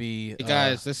probably going to be... Hey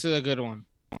guys, this is a good one.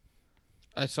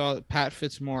 I saw Pat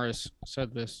Fitzmaurice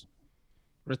said this.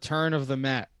 Return of the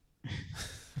Matt.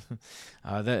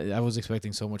 That I was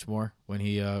expecting so much more when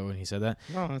he said that.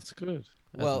 No, that's good.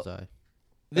 Well, That's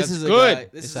this That's is good.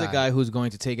 This is a guy who's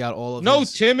going to take out all of No,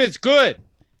 his... Tim, it's good.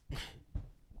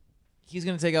 He's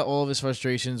going to take out all of his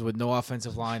frustrations with no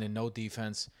offensive line and no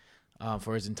defense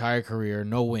for his entire career,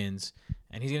 no wins.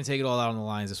 And he's going to take it all out on the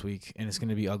Lions this week, and it's going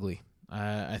to be ugly.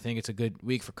 I think it's a good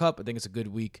week for Kupp. I think it's a good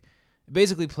week.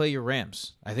 Basically, play your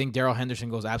Rams. I think Darrell Henderson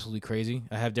goes absolutely crazy.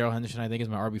 I have Darrell Henderson, I think, as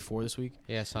my RB4 this week.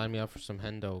 Yeah, sign me up for some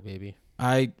Hendo, baby.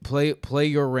 I play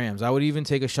your Rams. I would even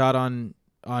take a shot on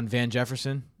Van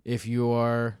Jefferson if you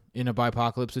are in a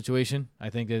bipocalypse situation. I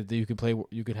think that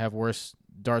you could have worse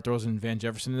dart throws than Van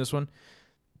Jefferson in this one.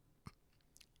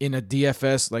 In a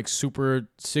DFS like Super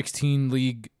 16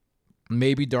 league,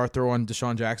 maybe dart throw on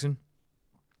Deshaun Jackson.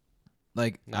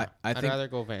 Like No, I'd I'd rather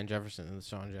go Van Jefferson than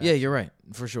Deshaun Jackson. Yeah, you're right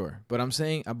for sure. But I'm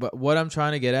saying, but what I'm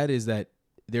trying to get at is that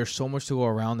there's so much to go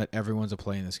around that everyone's a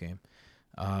play in this game,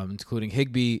 including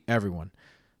Higbee. Everyone.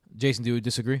 Jason, do you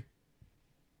disagree?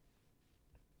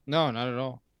 No, not at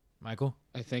all. Michael?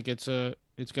 I think it's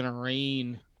gonna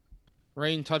rain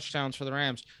touchdowns for the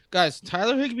Rams. Guys,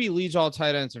 Tyler Higbee leads all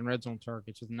tight ends in red zone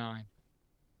targets with 9.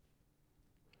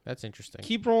 That's interesting.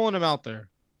 Keep rolling him out there.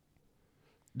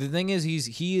 The thing is,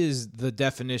 he is the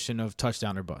definition of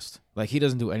touchdown or bust. Like, he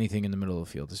doesn't do anything in the middle of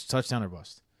the field. It's touchdown or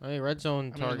bust. I mean, red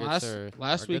zone targets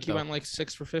last week he good, went like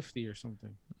 6 for 50 or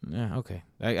something. Yeah, okay.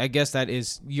 I guess that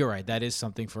is, you're right. That is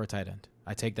something for a tight end.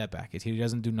 I take that back. He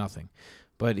doesn't do nothing.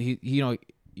 But he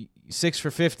 6 for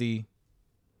 50,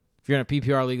 if you're in a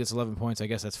PPR league, it's 11 points. I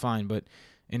guess that's fine. But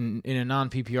in a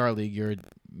non-PPR league,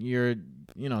 you're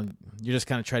just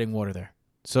kind of treading water there.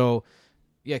 So,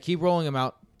 yeah, keep rolling him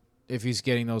out if he's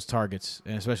getting those targets,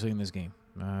 and especially in this game.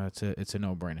 It's a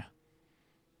no-brainer.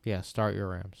 Yeah, start your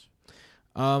Rams.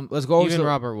 Let's go over Even to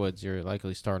Robert Woods, you're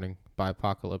likely starting by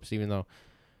apocalypse, even though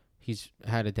he's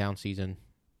had a down season.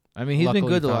 I mean, he's Luckily, been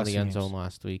good the found last the few end games. zone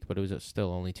last week, but it was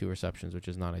still only 2 receptions, which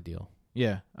is not ideal.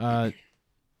 Yeah.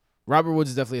 Robert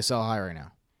Woods is definitely a sell high right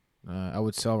now. I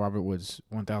would sell Robert Woods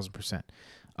 1,000%.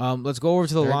 Let's go over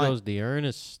to the There line. goes the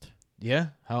Ernest. Yeah?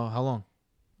 How long?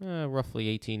 Roughly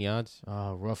 18 yards.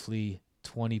 Roughly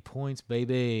 20 points,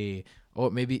 baby.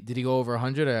 Oh, maybe did he go over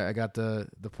 100? I got the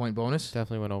point bonus.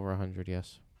 Definitely went over 100,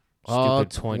 yes. Oh,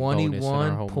 Stupid point bonus in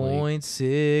our home league.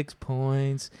 21.6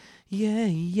 points.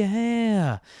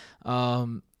 Yeah.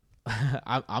 I'm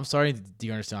starting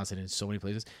D'Ernest Johnson in so many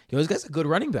places. This guy's a good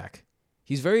running back.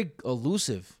 He's very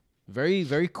elusive, very,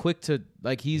 very quick to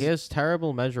He has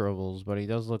terrible measurables, but he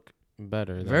does look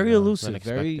better. Than, very elusive, than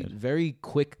very, expected. very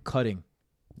quick cutting.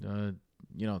 I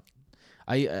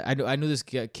knew this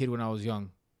kid when I was young.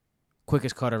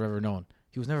 Quickest cut I've ever known.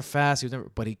 He was never fast.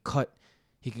 But he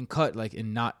can cut like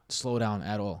and not slow down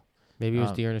at all. Maybe it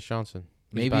was D'Ernest Johnson.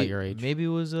 He's Maybe about your age. Maybe it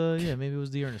was maybe it was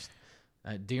D'Ernest.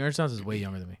 D'Ernest Johnson is way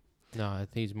younger than me. No, I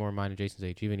think he's more mine and Jason's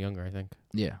age, even younger, I think.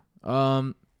 Yeah.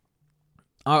 All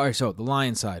right. So the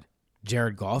Lions side,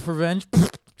 Jared Goff revenge.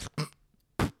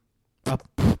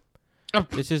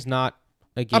 This is not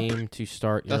a game to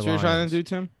start your That's what you're trying Lions. to do,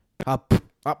 Tim? Up.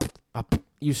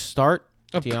 You start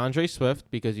DeAndre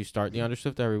Swift because you start DeAndre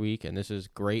Swift every week, and this is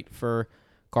great for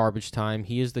garbage time.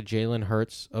 He is the Jalen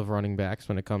Hurts of running backs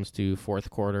when it comes to fourth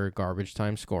quarter garbage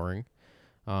time scoring,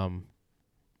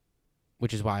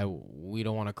 which is why we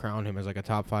don't want to crown him as like a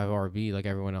top 5 RB like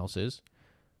everyone else is.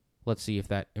 Let's see if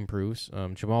that improves.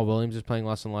 Jamal Williams is playing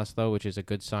less and less, though, which is a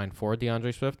good sign for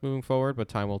DeAndre Swift moving forward, but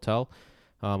time will tell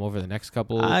over the next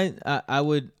couple. I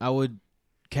would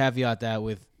caveat that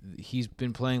with he's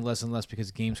been playing less and less because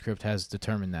game script has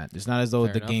determined that. It's not as though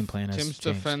Fair the enough. game plan has Tim's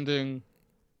changed. defending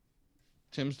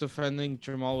Tim's defending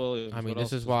Jamal Williams. I mean, What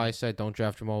this else is why I said don't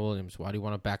draft Jamal Williams. Why do you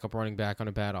want a backup running back on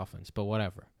a bad offense? But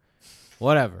whatever.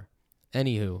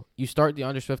 Anywho, you start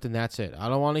DeAndre Swift and that's it. I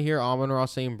don't want to hear Amon-Ra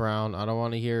St. Brown. I don't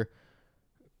want to hear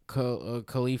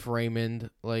Khalif Raymond.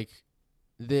 Like,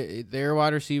 their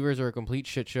wide receivers are a complete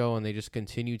shit show, and they just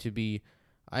continue to be.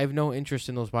 I have no interest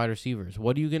in those wide receivers.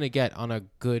 What are you going to get on a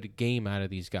good game out of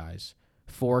these guys?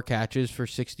 4 catches for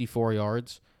 64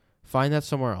 yards? Find that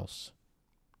somewhere else.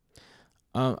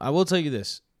 I will tell you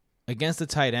this. Against the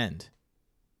tight end,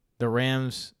 the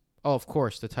Rams... Oh, of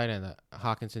course, the tight end,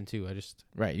 Hawkinson too.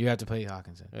 Right, you have to play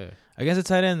Hawkinson. Yeah. Against the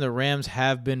tight end, the Rams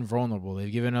have been vulnerable.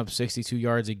 They've given up 62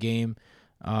 yards a game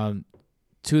to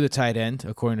the tight end,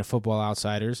 according to Football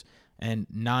Outsiders, and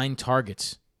 9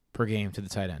 targets per game to the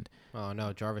tight end. Oh,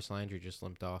 no, Jarvis Landry just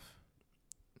limped off.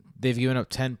 They've given up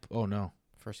 10... Oh, no.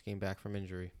 First game back from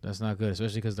injury. That's not good,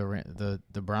 especially because the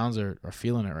Browns are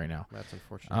feeling it right now. That's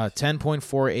unfortunate.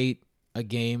 10.48 a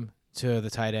game to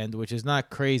the tight end, which is not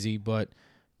crazy, but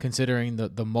considering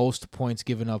the most points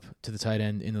given up to the tight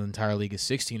end in the entire league is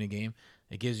 16 a game,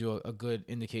 it gives you a good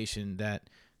indication that,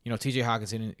 TJ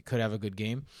Hawkinson could have a good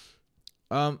game.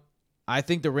 I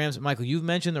think the Rams, Michael, you've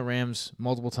mentioned the Rams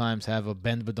multiple times have a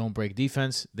bend but don't break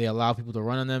defense. They allow people to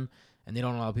run on them, and they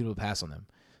don't allow people to pass on them.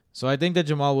 So I think that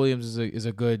Jamal Williams is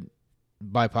a good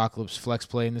bipocalypse flex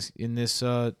play in this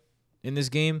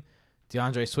game.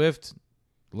 DeAndre Swift,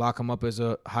 lock him up as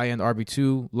a high end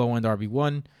RB2, low end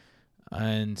RB1,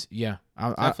 and yeah,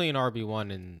 definitely an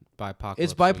RB1 in bipocalypse.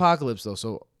 It's bipocalypse though.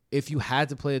 So if you had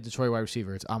to play a Detroit wide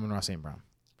receiver, it's Amon-Ra St. Brown.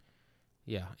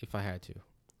 Yeah, if I had to.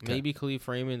 Okay. Maybe Khalif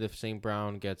Raymond if St.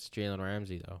 Brown gets Jalen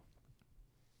Ramsey though.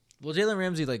 Well, Jalen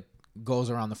Ramsey goes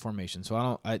around the formation,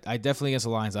 so I definitely against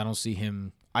the Lions, I don't see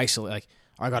him isolate.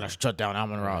 I gotta shut down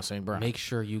Amon-Ra St. Brown. Make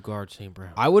sure you guard St.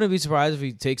 Brown. I wouldn't be surprised if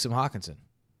he takes some Hawkinson.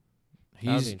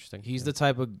 That would be interesting. He's the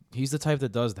type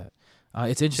that does that.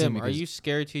 It's interesting. Tim, are you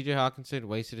scared TJ Hawkinson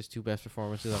wasted his 2 best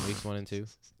performances on weeks 1 and 2?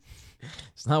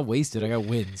 It's not wasted. I got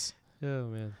wins. Oh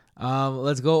man.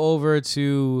 Let's go over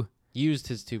to used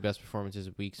his 2 best performances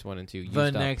weeks 1 and 2.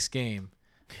 Next game,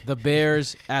 the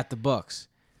Bears at the Bucks.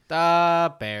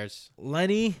 The Bears.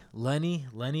 Lenny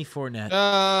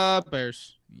Fournette.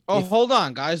 Bears. Oh, hold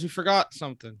on, guys. We forgot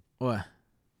something. What?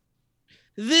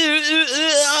 People,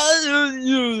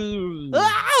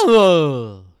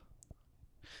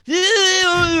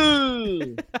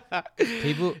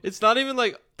 it's not even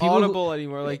audible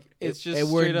anymore. It's just.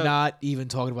 And we're not even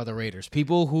talking about the Raiders.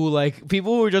 People who are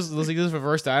just listening to this for the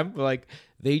first time,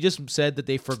 they just said that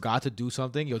they forgot to do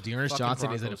something. Yo, Dearness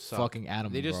Johnson is a fucking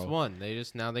animal. They just won.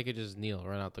 Now they could just kneel,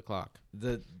 run out the clock.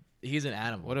 He's an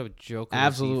animal. What a joke!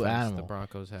 Absolute animal. The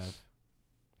Broncos have.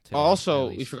 Also,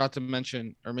 we forgot to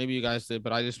mention, or maybe you guys did,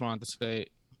 but I just wanted to say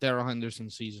Darrell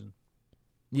Henderson's season.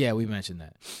 Yeah, we mentioned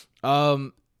that.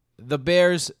 The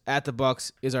Bears at the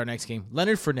Bucks is our next game.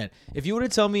 Leonard Fournette. If you were to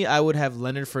tell me I would have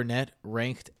Leonard Fournette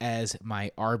ranked as my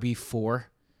RB4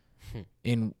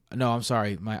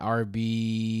 my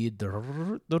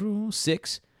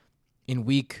RB6 in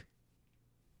week,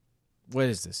 what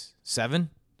is this, 7?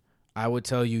 I would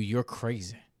tell you you're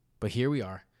crazy. But here we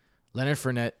are. Leonard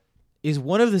Fournette is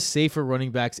one of the safer running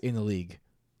backs in the league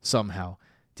somehow.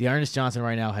 Dearness Johnson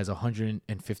right now has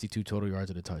 152 total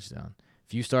yards and a touchdown.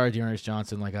 If you started Dearness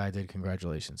Johnson like I did,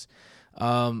 congratulations.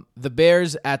 The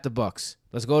Bears at the Bucks.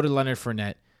 Let's go to Leonard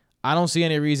Fournette. I don't see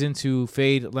any reason to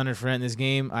fade Leonard Fournette in this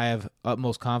game. I have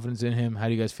utmost confidence in him. How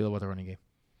do you guys feel about the running game?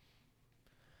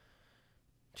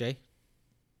 Jay?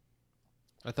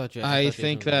 I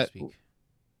think that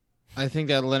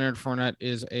Leonard Fournette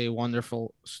is a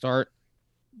wonderful start.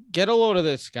 Get a load of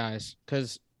this, guys,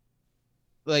 because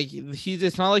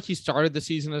it's not like he started the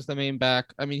season as the main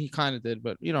back. I mean, he kind of did,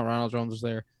 but Ronald Jones was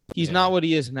there. He's not what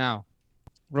he is now.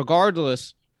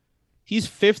 Regardless, he's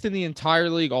 5th in the entire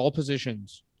league, all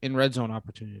positions, in red zone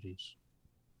opportunities.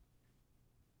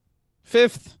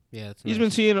 5th. Yeah, he's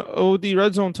been seeing OD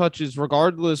red zone touches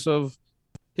regardless of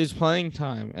his playing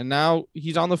time, and now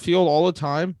he's on the field all the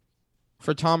time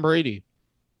for Tom Brady.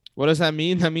 What does that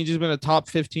mean? That means he's been a top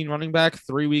 15 running back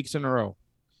 3 weeks in a row.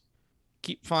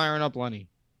 Keep firing up, Lenny.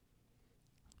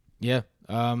 Yeah.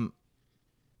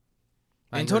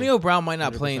 Antonio Brown might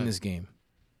not 100%. Play in this game.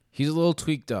 He's a little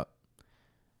tweaked up.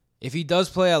 If he does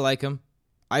play, I like him.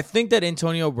 I think that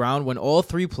Antonio Brown, when all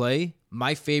 3 play,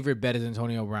 my favorite bet is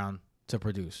Antonio Brown to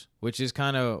produce, which is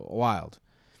kind of wild.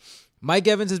 Mike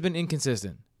Evans has been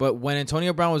inconsistent, but when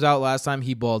Antonio Brown was out last time,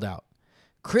 he balled out.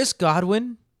 Chris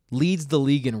Godwin leads the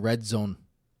league in red zone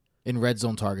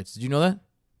targets. Did you know that?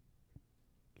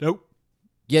 Nope.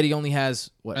 Yet he only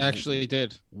has what? I actually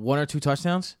did. 1 or 2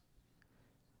 touchdowns.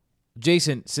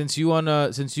 Jason, since you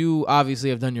obviously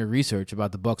have done your research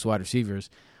about the Bucs wide receivers,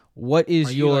 what is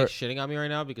Are you shitting on me right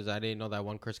now because I didn't know that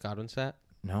one Chris Godwin stat?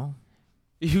 No.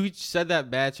 You said that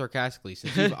bad sarcastically.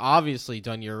 Since you've obviously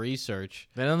done your research.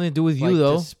 That had nothing to do with you,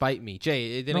 though. To spite me.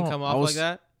 Jay, it didn't come off like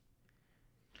that?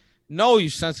 No, you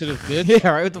sensitive bitch. Yeah,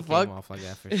 right. What the It fuck? came off like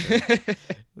that for sure.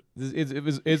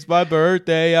 It's my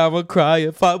birthday. I'ma cry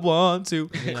if I want to.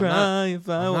 I'm Cry if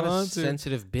I I'm want not a to.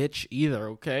 sensitive bitch either,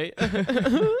 okay?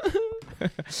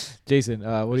 Jason,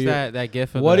 what are your that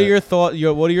gif of what are your thoughts?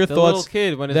 What are your the little thoughts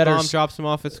kid when his that are mom drops him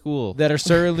off at school? that are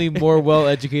certainly more well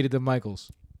educated than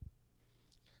Michael's?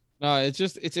 No,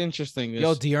 it's interesting.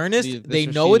 Yo, Dearness, this they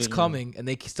know it's receiving coming and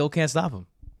they still can't stop him.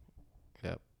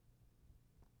 Yep.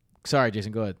 Sorry,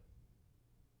 Jason. Go ahead.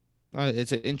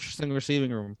 It's an interesting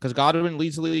receiving room because Godwin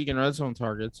leads the league in red zone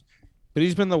targets, but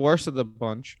he's been the worst of the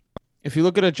bunch. If you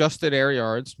look at adjusted air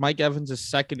yards, Mike Evans is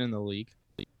second in the league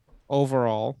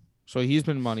overall, so he's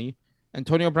been money.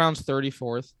 Antonio Brown's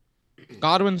 34th.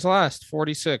 Godwin's last,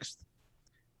 46th.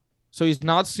 So he's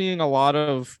not seeing a lot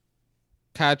of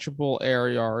catchable air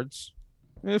yards.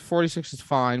 46 is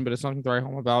fine, but it's nothing to write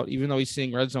home about, even though he's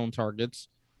seeing red zone targets.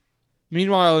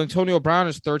 Meanwhile, Antonio Brown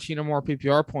has 13 or more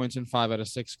PPR points in 5 out of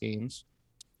 6 games.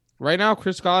 Right now,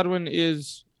 Chris Godwin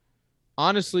is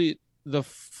honestly the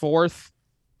 4th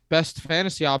best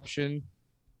fantasy option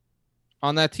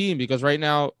on that team because right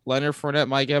now, Leonard Fournette,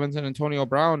 Mike Evans, and Antonio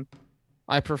Brown,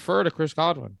 I prefer to Chris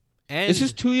Godwin. And this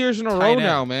is 2 years in a row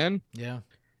now, man. Yeah.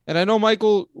 And I know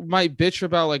Michael might bitch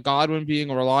about like Godwin being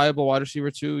a reliable wide receiver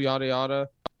too, yada, yada.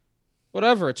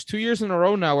 Whatever. It's 2 years in a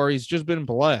row now where he's just been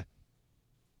bleh.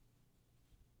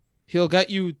 He'll get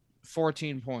you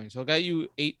 14 points. He'll get you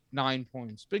 8-9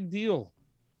 points. Big deal.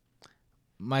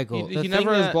 Michael, He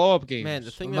never has blow-up games. Man,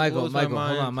 the thing that Michael, blows my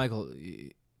mind. hold on, Michael.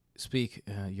 Speak.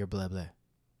 You're blah blah.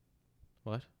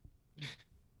 What?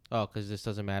 Oh, because this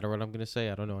doesn't matter what I'm going to say.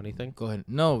 I don't know anything. Go ahead.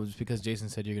 No, it's because Jason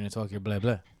said you're gonna talk your blah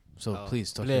blah. So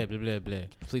please talk. Blah, blah, blah, blah.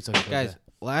 Please talk your blah, Guys,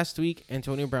 last week,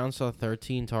 Antonio Brown saw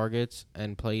 13 targets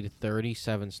and played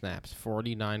 37 snaps,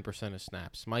 49% of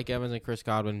snaps. Mike Evans and Chris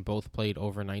Godwin both played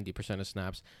over 90% of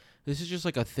snaps. This is just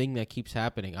like a thing that keeps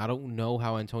happening. I don't know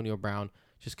how Antonio Brown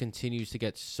just continues to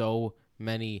get so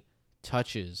many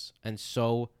touches and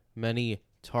so many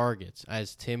targets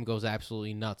as Tim goes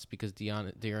absolutely nuts because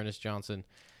Dearness Johnson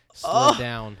slid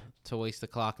down to waste the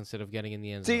clock instead of getting in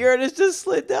the end zone. Dearness just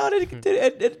slid down and fast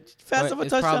But off a it's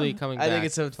touchdown. probably coming I think back,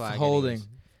 it's a flag holding. anyways.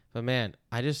 But man,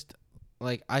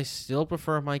 I still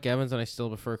prefer Mike Evans and I still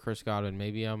prefer Chris Godwin.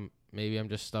 Maybe I'm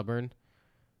just stubborn,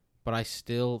 but I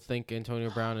still think Antonio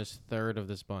Brown is third of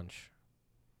this bunch.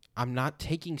 I'm not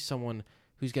taking someone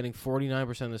who's getting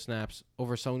 49% of the snaps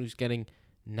over someone who's getting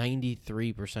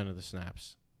 93% of the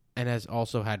snaps and has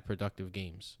also had productive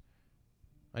games.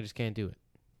 I just can't do it.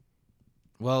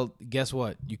 Well, guess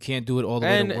what? You can't do it all the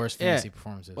way to worst fantasy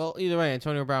performances. Well, either way,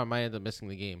 Antonio Brown might end up missing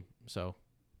the game. So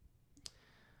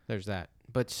there's that.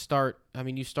 But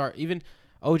even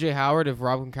O.J. Howard, if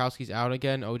Rob Gronkowski's out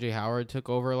again, O.J. Howard took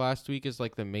over last week as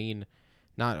like the main,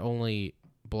 not only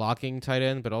blocking tight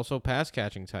end, but also pass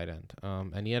catching tight end.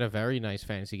 And he had a very nice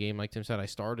fantasy game. Like Tim said, I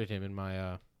started him in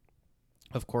my,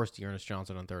 of course, Dearness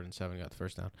Johnson on 3rd and 7 got the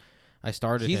first down. I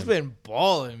started him. He's been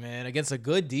balling, man, against a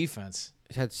good defense.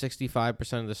 He had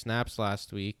 65% of the snaps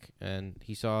last week, and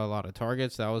he saw a lot of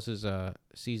targets. That was his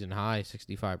season high,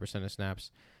 65% of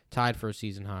snaps, tied for a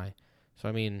season high. So,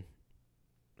 I mean,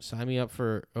 sign me up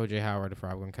for O.J. Howard if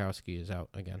Rob Gronkowski is out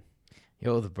again.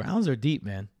 Yo, the Browns are deep,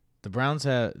 man. The Browns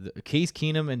have Case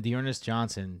Keenum and Dearness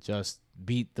Johnson just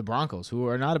beat the Broncos, who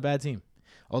are not a bad team.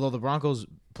 Although the Broncos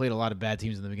played a lot of bad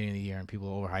teams in the beginning of the year, and people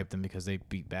overhyped them because they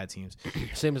beat bad teams.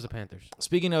 Same as the Panthers.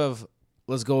 Speaking of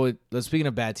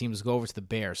bad teams, let's go over to the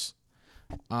Bears.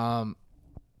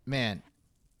 Man,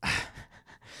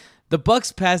 the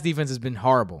Bucs pass defense has been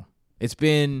horrible. It's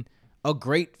been a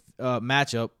great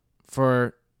matchup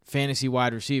for fantasy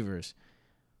wide receivers.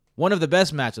 One of the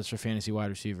best matchups for fantasy wide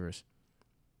receivers.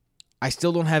 I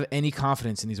still don't have any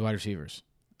confidence in these wide receivers.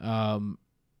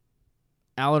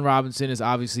 Allen Robinson has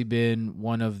obviously been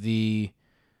one of the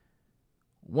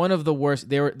worst.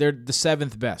 They're the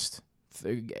 7th best,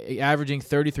 averaging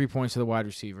 33 points to the wide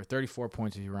receiver, 34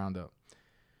 points if you round up.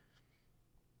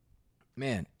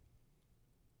 Man,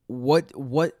 what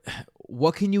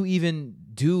can you even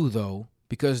do though?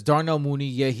 Because Darnell Mooney,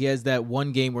 yeah, he has that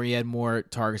one game where he had more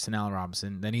targets than Allen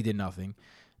Robinson. Then he did nothing.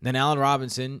 Then Allen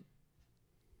Robinson.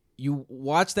 You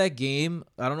watch that game.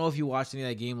 I don't know if you watched any of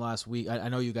that game last week. I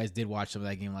know you guys did watch some of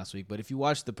that game last week. But if you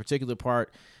watched the particular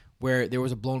part where there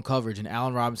was a blown coverage and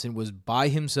Allen Robinson was by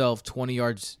himself 20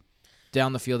 yards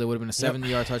down the field, it would have been a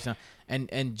 70-yard touchdown.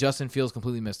 And Justin Fields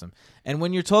completely missed him. And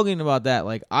when you're talking about that,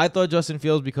 like, I thought Justin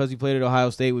Fields, because he played at Ohio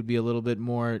State, would be a little bit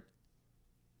more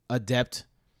adept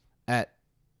at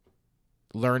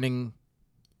learning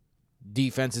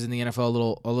defenses in the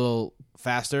NFL a little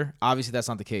faster. Obviously, that's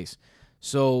not the case.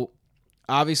 So,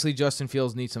 obviously, Justin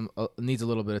Fields needs a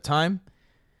little bit of time.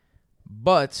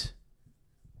 But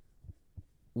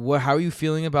how are you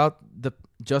feeling about the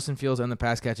Justin Fields and the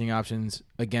pass catching options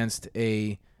against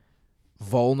a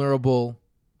vulnerable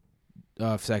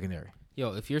secondary?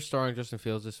 Yo, if you're starting Justin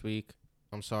Fields this week,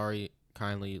 I'm sorry,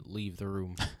 kindly leave the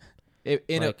room.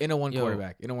 In a one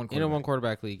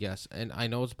quarterback league, yes. And I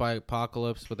know it's by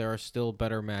apocalypse, but there are still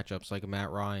better matchups like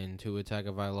Matt Ryan, Tua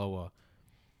Tagovailoa.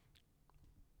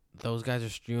 Those guys are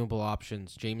streamable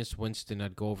options. Jameis Winston,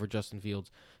 I'd go over Justin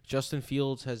Fields. Justin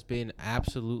Fields has been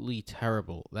absolutely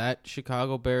terrible. That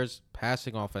Chicago Bears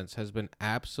passing offense has been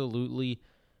absolutely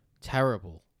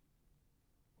terrible.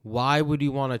 Why would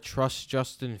you want to trust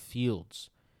Justin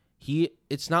Fields?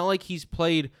 It's not like he's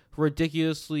played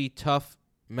ridiculously tough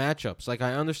matchups. Like,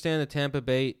 I understand the Tampa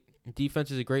Bay defense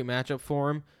is a great matchup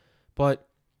for him, but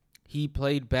he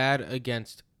played bad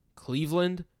against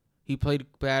Cleveland. He played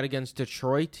bad against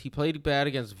Detroit. He played bad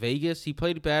against Vegas. He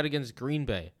played bad against Green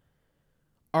Bay.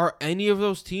 Are any of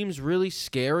those teams really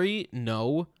scary?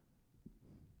 No.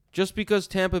 Just because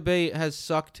Tampa Bay has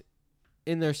sucked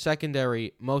in their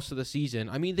secondary most of the season.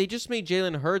 I mean, they just made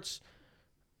Jalen Hurts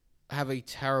have a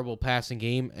terrible passing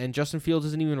game, and Justin Fields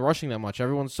isn't even rushing that much.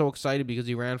 Everyone's so excited because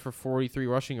he ran for 43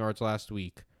 rushing yards last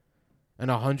week and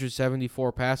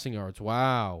 174 passing yards.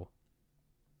 Wow.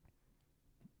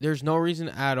 There's no reason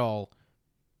at all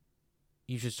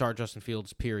you should start Justin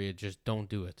Fields, period. Just don't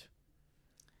do it.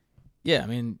 Yeah, I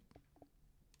mean,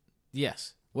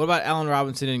 yes. What about Allen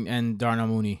Robinson and Darnell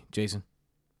Mooney, Jason?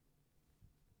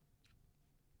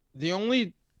 The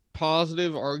only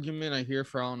positive argument I hear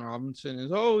for Allen Robinson is,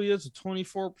 he has a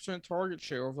 24% target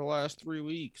share over the last 3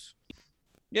 weeks.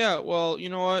 Yeah, well, you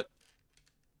know what?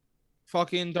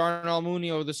 Fucking Darnell Mooney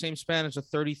over the same span is a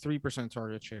 33%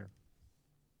 target share.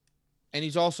 And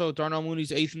Darnell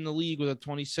Mooney's 8th in the league with a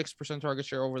 26% target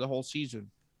share over the whole season.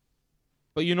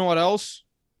 But you know what else?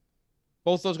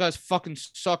 Both those guys fucking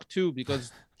suck too,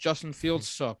 because Justin Fields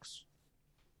sucks.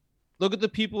 Look at the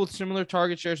people with similar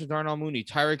target shares to Darnell Mooney: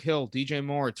 Tyreek Hill, DJ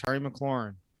Moore, Terry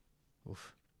McLaurin.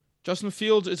 Oof. Justin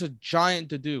Fields is a giant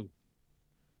to do.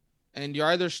 And you're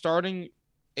either starting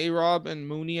A-Rob and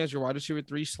Mooney as your wide receiver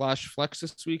 3/flex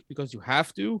this week because you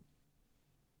have to,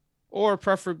 or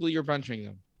preferably you're benching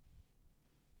them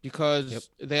because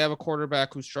they have a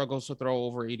quarterback who struggles to throw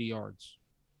over 80 yards.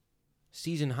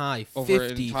 Season high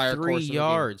 53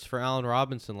 yards for Allen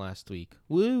Robinson last week.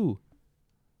 Woo!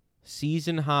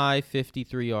 Season high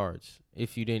 53 yards,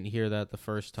 if you didn't hear that the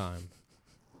first time.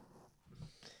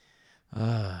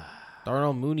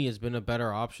 Darnell Mooney has been a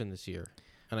better option this year.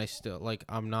 And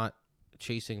I'm not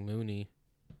chasing Mooney.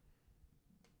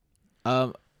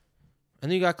 And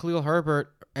then you got Khalil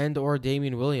Herbert or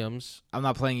Damian Williams. I'm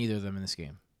not playing either of them in this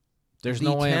game. There's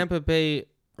no way. Tampa Bay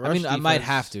rush defense, I might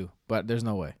have to, but there's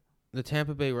no way. The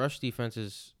Tampa Bay rush defense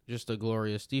is just a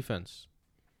glorious defense.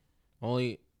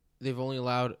 They've only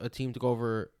allowed a team to go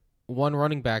over one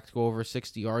running back to go over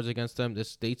 60 yards against them.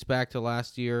 This dates back to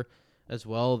last year as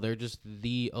well. They're just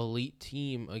the elite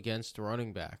team against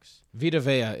running backs. Vita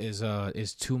Vea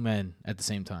is two men at the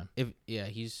same time.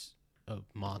 He's a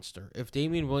monster. If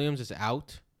Damian Williams is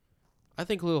out, I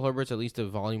think Khalil Herbert's at least a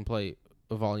volume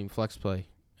flex play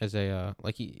as a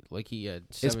like he had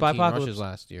 17 rushes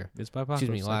last year. It's by Excuse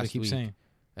me, last week. Saying.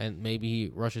 And maybe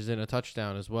he rushes in a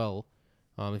touchdown as well.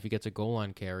 If he gets a goal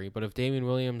line carry. But if Damian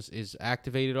Williams is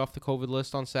activated off the COVID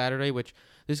list on Saturday, which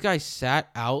this guy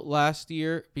sat out last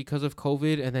year because of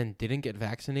COVID and then didn't get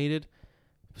vaccinated,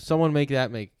 someone make that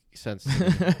make sense to me.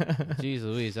 Jeez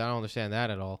Louise, I don't understand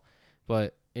that at all.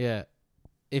 But, yeah,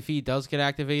 if he does get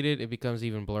activated, it becomes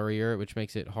even blurrier, which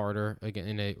makes it harder again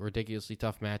in a ridiculously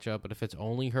tough matchup. But if it's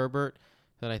only Herbert,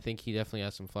 then I think he definitely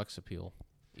has some flex appeal,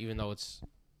 even though it's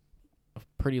a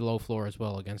pretty low floor as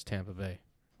well against Tampa Bay.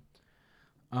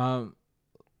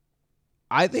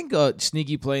 I think a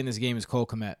sneaky play in this game is Cole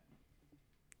Kmet.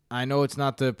 I know it's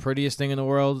not the prettiest thing in the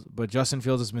world, but Justin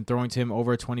Fields has been throwing to him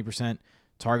over a 20%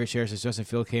 target share since Justin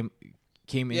Fields came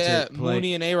into play.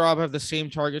 Mooney and A-Rob have the same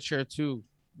target share too.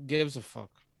 Gives a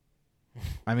fuck.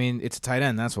 I mean, it's a tight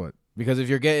end. That's what. Because if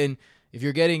you're getting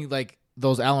like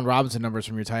those Allen Robinson numbers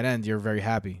from your tight end, you're very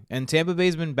happy. And Tampa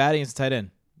Bay's been batting as a tight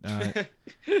end.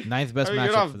 Ninth best matchup.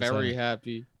 You're not for very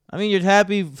happy. I mean, you're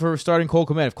happy for starting Cole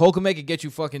Kmet. If Cole Kmet could get you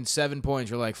fucking 7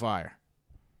 points, you're like fire.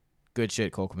 Good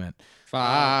shit, Cole Kmet.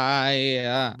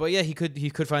 Fire. But yeah, he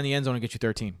could find the end zone and get you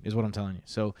 13, is what I'm telling you.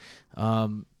 So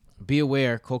be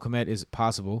aware, Cole Kmet is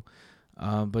possible.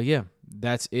 But yeah,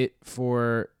 that's it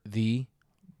for the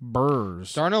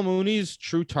Burrs. Darnell Mooney's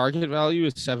true target value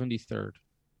is 73rd.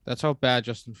 That's how bad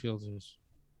Justin Fields is.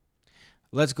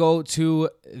 Let's go to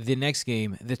the next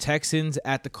game, the Texans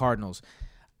at the Cardinals.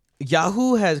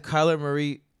 Yahoo has Kyler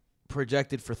Murray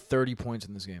projected for 30 points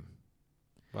in this game.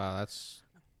 Wow, that's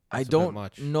I a bit don't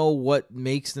much. know what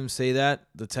makes them say that.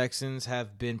 The Texans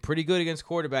have been pretty good against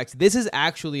quarterbacks. This is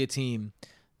actually a team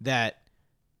that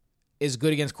is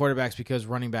good against quarterbacks because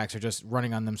running backs are just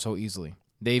running on them so easily.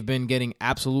 They've been getting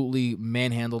absolutely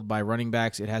manhandled by running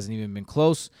backs. It hasn't even been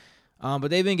close. But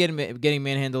they've been getting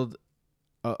manhandled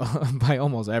by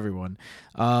almost everyone.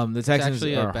 The Texans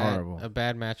are horrible. A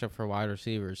bad matchup for wide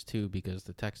receivers, too, because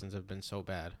the Texans have been so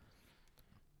bad.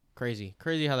 Crazy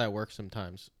how that works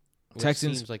sometimes.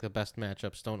 Texans seems like the best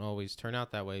matchups don't always turn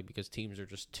out that way because teams are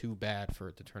just too bad for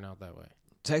it to turn out that way.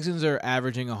 Texans are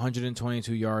averaging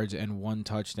 122 yards and 1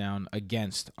 touchdown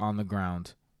against on the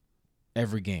ground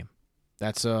every game.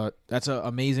 That's a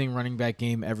amazing running back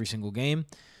game every single game.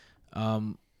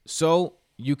 So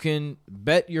you can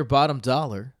bet your bottom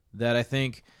dollar that I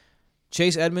think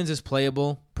Chase Edmonds is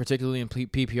playable, particularly in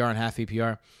PPR and half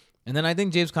PPR. And then I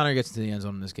think James Conner gets to the end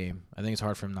zone in this game. I think it's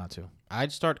hard for him not to.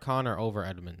 I'd start Conner over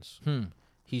Edmonds.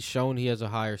 He's shown he has a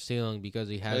higher ceiling because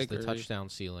he has the touchdown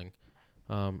ceiling.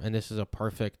 And this is a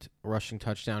perfect rushing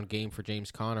touchdown game for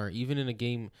James Conner. Even in a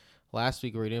game last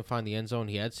week where he didn't find the end zone,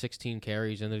 he had 16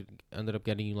 carries and ended up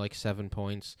getting you like 7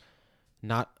 points.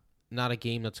 Not a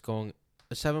game that's going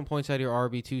 7 points out of your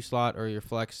RB2 slot or your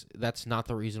flex. That's not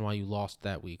the reason why you lost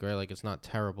that week, right? Like, it's not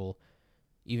terrible.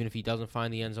 Even if he doesn't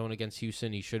find the end zone against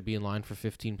Houston, he should be in line for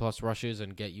 15-plus rushes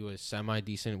and get you a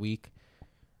semi-decent week.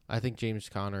 I think James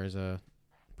Conner is a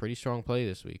pretty strong play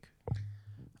this week.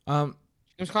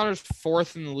 James Conner's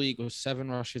 4th in the league with 7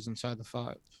 rushes inside the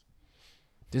 5.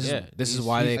 This is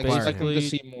why they acquired him. To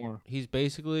see more. He's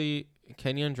basically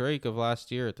Kenyon Drake of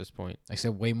last year at this point. I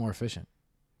said way more efficient.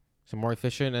 So more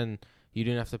efficient, and you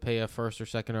didn't have to pay a 1st or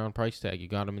 2nd round price tag. You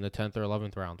got him in the 10th or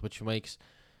 11th round, which makes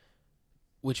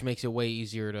it way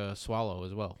easier to swallow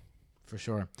as well. For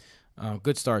sure.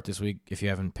 Good start this week if you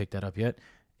haven't picked that up yet.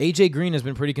 AJ Green has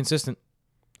been pretty consistent.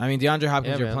 I mean, DeAndre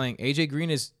Hopkins you're playing. AJ Green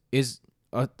is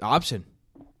an option,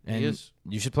 and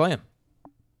you should play him.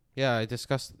 Yeah, I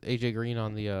discussed AJ Green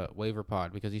on the waiver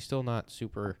pod because he's still not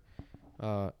super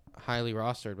highly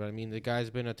rostered. But, I mean, the guy's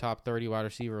been a top 30 wide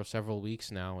receiver several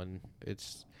weeks now, and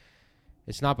it's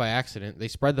not by accident. They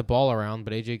spread the ball around,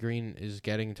 but AJ Green is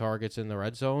getting targets in the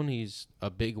red zone. He's a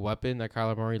big weapon that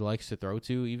Kyler Murray likes to throw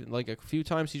to. Even like a few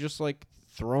times, he's just like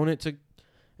thrown it to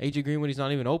AJ Green when he's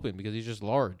not even open because he's just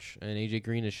large. And AJ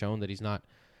Green has shown that he's not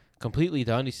completely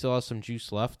done. He still has some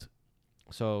juice left.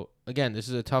 So again, this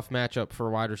is a tough matchup for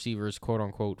wide receivers, quote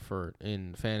unquote,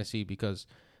 in fantasy because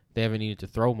they haven't needed to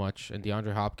throw much, and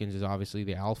DeAndre Hopkins is obviously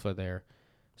the alpha there.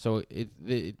 So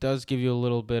it does give you a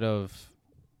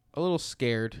little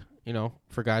scared,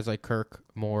 for guys like Kirk,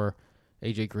 Moore,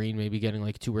 AJ Green, maybe getting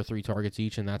like 2 or 3 targets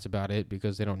each, and that's about it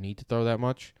because they don't need to throw that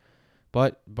much.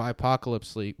 But by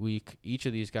Apocalypse Week, each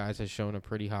of these guys has shown a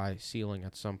pretty high ceiling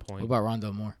at some point. What about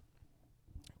Rondale Moore?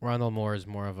 Rondale Moore is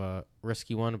more of a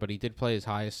risky one, but he did play his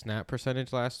highest snap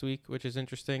percentage last week, which is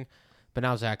interesting. But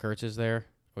now Zach Ertz is there,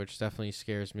 which definitely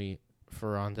scares me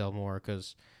for Rondale Moore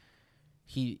because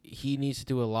he needs to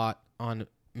do a lot on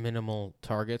minimal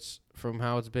targets from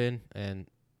how it's been, and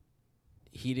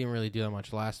he didn't really do that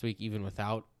much last week, even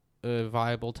without a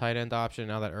viable tight end option.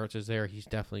 Now that Ertz is there, he's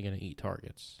definitely going to eat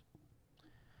targets.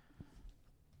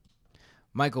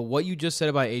 Michael, what you just said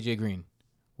about AJ Green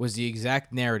was the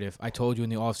exact narrative I told you in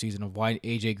the offseason of why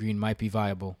AJ Green might be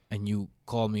viable, and you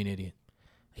called me an idiot.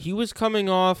 He was coming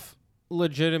off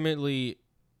legitimately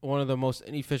one of the most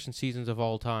inefficient seasons of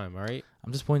all time, all right?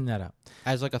 I'm just pointing that out.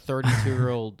 As like a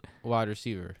 32-year-old wide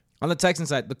receiver. On the Texans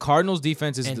side, the Cardinals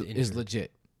defense is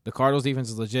legit. The Cardinals defense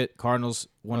is legit. Cardinals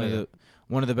one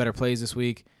of the better plays this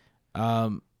week.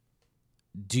 Do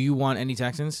you want any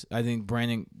Texans? I think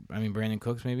Brandon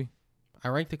Cooks maybe. I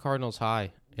ranked the Cardinals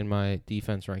high in my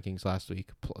defense rankings last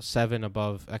week, 7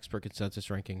 above expert consensus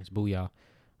rankings. Booyah.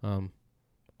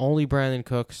 Only Brandon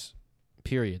Cooks,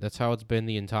 period. That's how it's been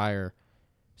the entire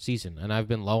season. And I've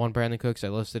been low on Brandon Cooks. I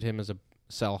listed him as a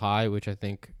sell high, which I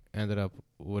think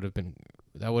would have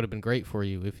been great for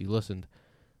you if you listened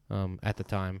at the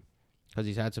time, because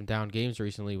he's had some down games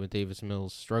recently with Davis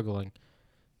Mills struggling.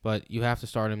 But you have to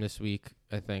start him this week,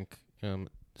 I think,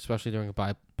 especially during a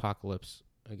bye apocalypse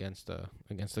against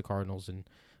the Cardinals in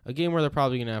a game where they're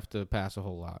probably going to have to pass a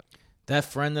whole lot. That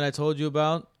friend that I told you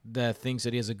about that thinks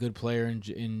that he has a good player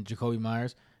in Jacoby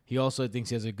Myers, he also thinks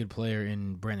he has a good player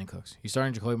in Brandon Cooks. He's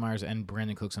starting Jacoby Myers and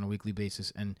Brandon Cooks on a weekly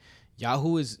basis, and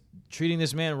Yahoo is treating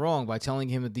this man wrong by telling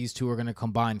him that these two are going to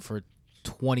combine for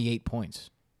 28 points.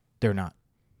 They're not.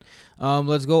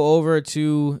 Let's go over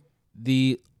to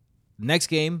the next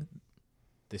game.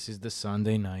 This is the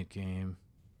Sunday night game.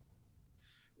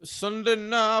 Sunday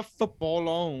Night Football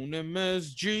on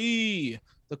MSG.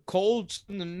 The Colts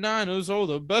and the Niners are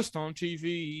the best on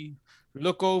TV.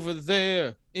 Look over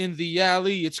there in the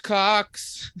alley. It's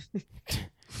Cox.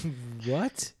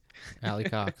 What? Alley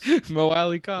Cox. Mo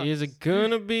Alley Cox. Is it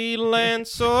gonna be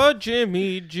Lance or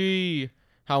Jimmy G?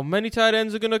 How many tight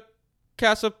ends are gonna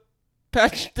catch a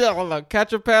pass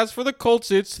for the Colts?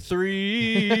 It's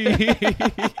 3.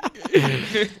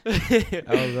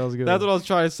 That was good. That's what I was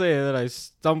trying to say, and then I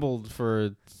stumbled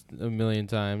for a million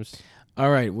times. All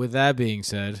right, with that being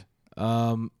said,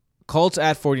 Colts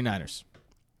at 49ers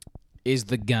is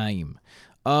the game.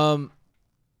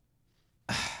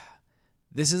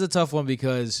 This is a tough one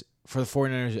because for the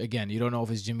 49ers, again, you don't know if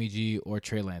it's Jimmy G or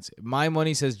Trey Lance. My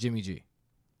money says Jimmy G.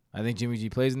 I think Jimmy G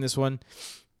plays in this one.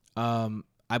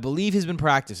 I believe he's been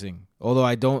practicing, although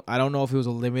I don't know if it was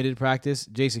a limited practice.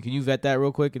 Jason, can you vet that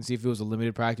real quick and see if it was a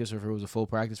limited practice or if it was a full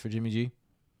practice for Jimmy G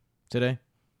today?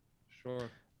 Sure.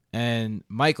 And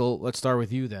Michael, let's start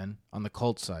with you then on the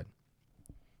Colts side.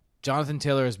 Jonathan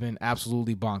Taylor has been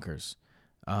absolutely bonkers.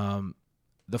 The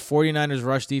 49ers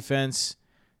rush defense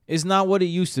is not what it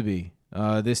used to be.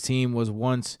 This team was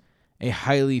once a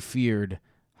highly feared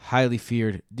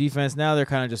defense. Now they're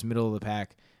kind of just middle of the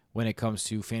pack when it comes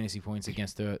to fantasy points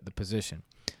against the position.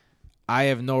 I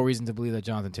have no reason to believe that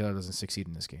Jonathan Taylor doesn't succeed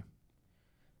in this game.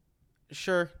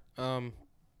 Sure.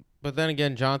 But then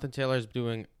again, Jonathan Taylor is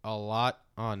doing a lot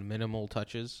on minimal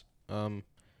touches.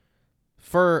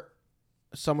 For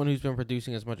someone who's been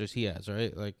producing as much as he has,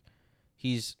 right? Like,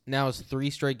 he's now has 3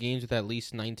 straight games with at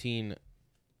least 19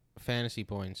 fantasy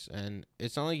points, and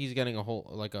it's not like he's getting a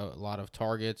lot of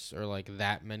targets or like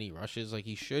that many rushes. Like,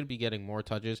 he should be getting more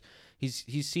touches.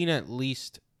 He's seen at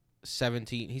least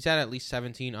 17. He's had at least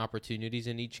 17 opportunities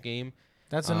in each game.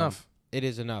 That's enough. It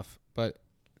is enough, but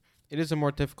it is a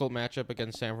more difficult matchup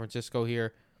against San Francisco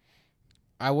here.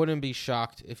 I wouldn't be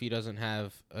shocked if he doesn't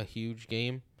have a huge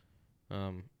game.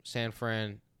 San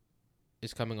Fran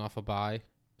is coming off a bye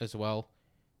as well,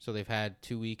 so they've had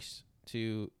 2 weeks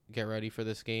to get ready for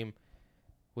this game,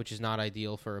 which is not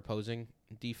ideal for opposing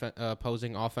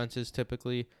offenses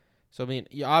typically. So I mean,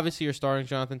 obviously you're starting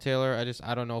Jonathan Taylor.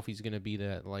 I don't know if he's going to be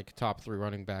the like top 3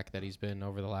 running back that he's been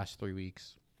over the last 3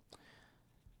 weeks.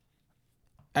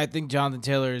 I think Jonathan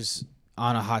Taylor's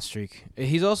on a hot streak.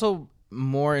 He's also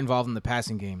more involved in the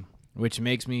passing game, which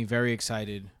makes me very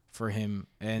excited for him.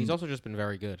 And he's also just been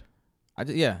very good.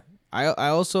 I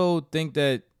also think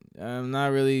that I'm not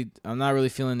really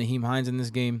feeling Naheem Hines in this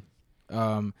game.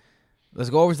 Let's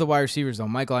go over to the wide receivers though.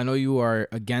 Michael, I know you are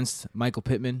against Michael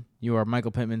Pittman. You are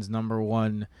Michael Pittman's number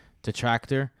 1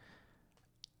 detractor.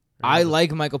 I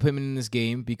like Michael Pittman in this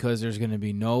game because there's going to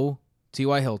be no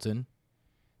T.Y. Hilton.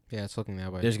 Yeah, it's looking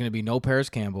that way. There's going to be no Paris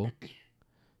Campbell.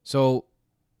 So,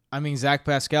 I mean, Zach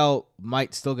Pascal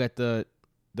might still get the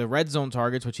red zone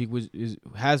targets, which he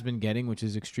has been getting, which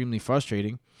is extremely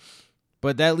frustrating.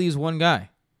 But that leaves one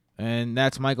guy, and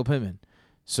that's Michael Pittman.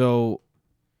 So,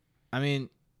 I mean,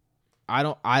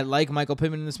 I like Michael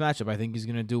Pittman in this matchup. I think he's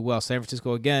going to do well. San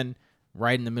Francisco, again,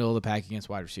 right in the middle of the pack against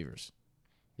wide receivers.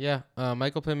 Yeah,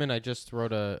 Michael Pittman, I just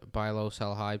wrote a buy low,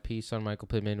 sell high piece on Michael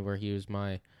Pittman where he was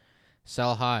my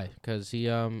sell high because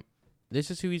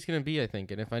this is who he's going to be, I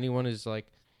think. And if anyone is like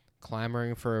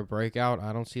clamoring for a breakout,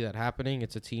 I don't see that happening.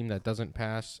 It's a team that doesn't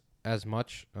pass as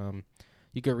much.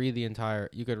 You could read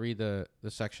the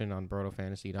section on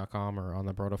BrotoFantasy.com or on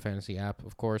the Broto Fantasy app,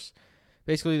 of course.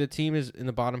 Basically, the team is in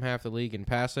the bottom half of the league in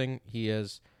passing.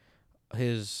 His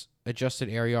adjusted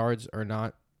air yards are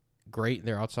not great.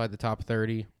 They're outside the top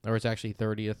 30, or it's actually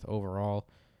 30th overall.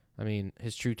 I mean,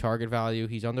 his true target value,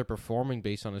 he's underperforming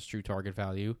based on his true target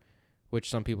value, which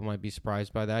some people might be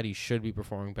surprised by that. He should be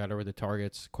performing better with the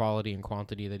targets, quality, and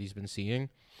quantity that he's been seeing.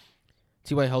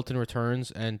 T.Y. Hilton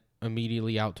returns and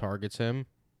immediately out-targets him.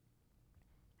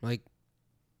 Like,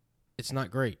 it's not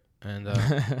great. And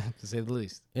to say the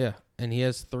least. Yeah, and he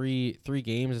has three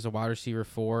games as a wide receiver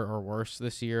 4 or worse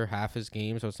this year, half his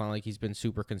games, so it's not like he's been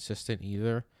super consistent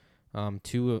either.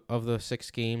 2 of the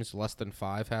 6 games, less than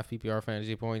 5 half PPR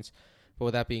fantasy points. But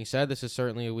with that being said, this is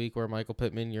certainly a week where Michael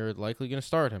Pittman, you're likely going to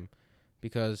start him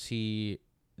because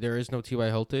there is no T.Y.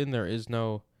 Hilton, there is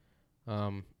no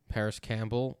Paris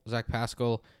Campbell. Zach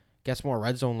Pascal gets more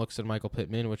red zone looks than Michael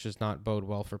Pittman, which does not bode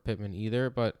well for Pittman either.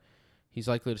 But He's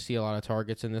likely to see a lot of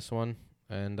targets in this one.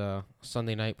 And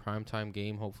Sunday night primetime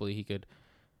game. Hopefully he could,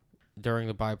 during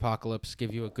the Bipocalypse,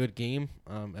 give you a good game.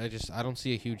 I don't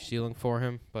see a huge ceiling for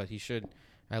him, but he should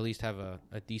at least have a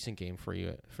decent game for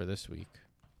you for this week.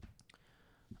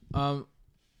 How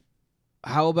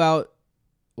about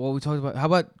what we talked about? How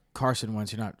about Carson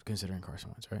Wentz? You're not considering Carson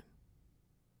Wentz, right?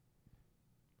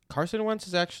 Carson Wentz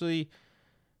is actually.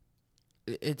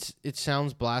 It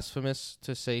sounds blasphemous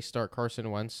to say start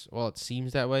Carson Wentz. Well, it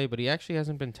seems that way, but he actually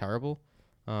hasn't been terrible.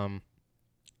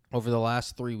 Over the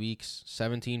last 3 weeks,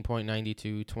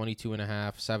 17.92,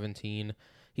 22.5, 17.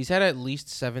 He's had at least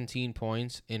 17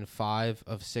 points in 5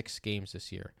 of 6 games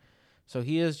this year. So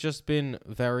he has just been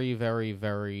very, very,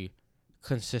 very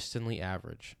consistently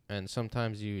average. And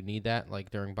sometimes you need that,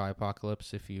 like during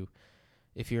Bipocalypse,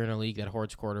 if you're in a league that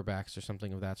hoards quarterbacks or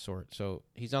something of that sort. So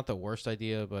he's not the worst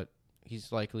idea, but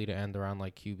he's likely to end around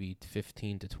like QB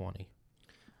 15 to 20.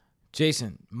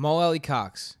 Jason, Mo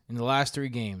Alie-Cox in the last 3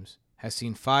 games has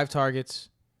seen 5 targets,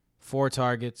 4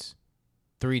 targets,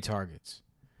 3 targets.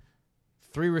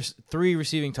 3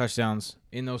 receiving touchdowns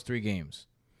in those 3 games.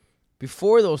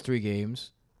 Before those 3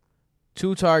 games,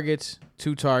 2 targets,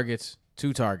 2 targets,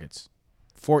 2 targets.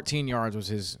 14 yards was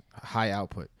his high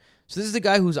output. So this is the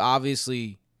guy who's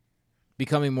obviously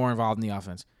becoming more involved in the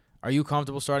offense. Are you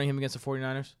comfortable starting him against the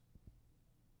 49ers?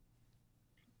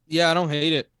 Yeah, I don't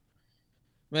hate it.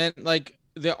 Man, like,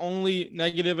 the only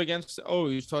negative against,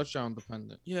 he's touchdown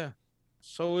dependent. Yeah.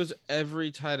 So is every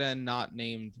tight end not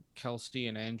named Kelsey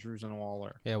and Andrews and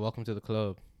Waller. Yeah, welcome to the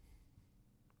club.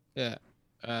 Yeah.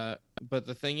 But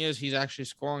the thing is, he's actually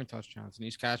scoring touchdowns and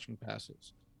he's catching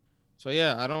passes. So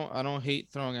yeah, I don't hate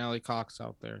throwing Alie-Cox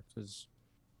out there, because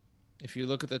if you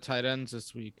look at the tight ends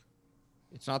this week,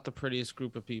 it's not the prettiest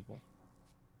group of people.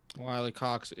 Well,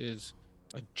 Alie-Cox is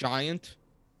a giant,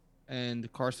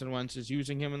 and Carson Wentz is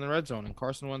using him in the red zone. And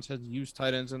Carson Wentz has used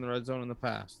tight ends in the red zone in the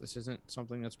past. This isn't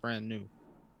something that's brand new.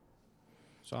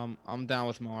 So I'm down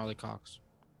with Mo Alie-Cox.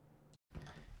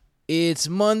 It's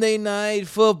Monday Night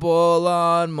Football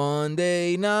on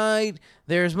Monday night.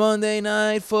 There's Monday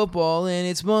Night Football, and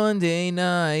it's Monday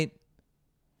night.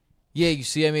 Yeah, you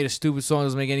see I made a stupid song that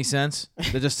doesn't make any sense?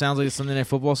 That just sounds like a Sunday Night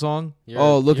Football song?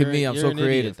 Look at me. I'm so creative.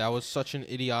 Idiot. That was such an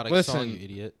idiotic song, you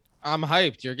idiot. I'm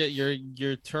hyped.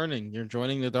 You're turning. You're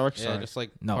joining the dark side. Yeah, just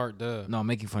like part duh. No, I'm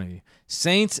making fun of you.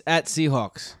 Saints at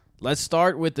Seahawks. Let's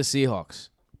start with the Seahawks.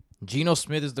 Geno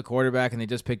Smith is the quarterback, and they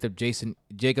just picked up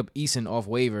Jacob Eason off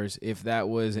waivers, if that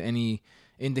was any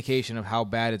indication of how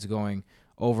bad it's going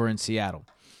over in Seattle.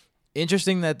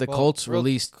 Interesting that the Colts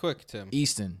released Tim.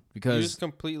 Easton, because you just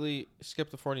completely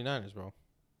skipped the 49ers, bro.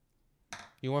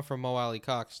 You went from Mo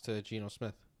Alie-Cox to Geno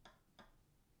Smith.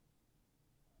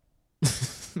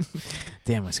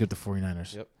 Damn, I skipped the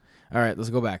 49ers. Yep. All right,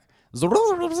 let's go back. The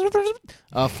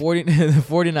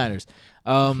 49ers.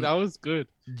 That was good.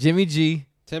 Jimmy G.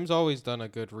 Tim's always done a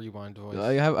good rewind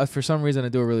voice. For some reason, I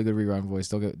do a really good rewind voice.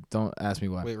 Don't ask me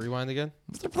why. Wait, rewind again?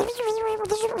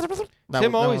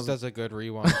 Tim always does a good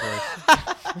rewind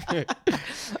voice.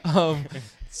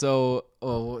 So,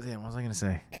 what was I gonna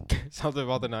say? Something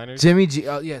about the Niners. Jimmy G.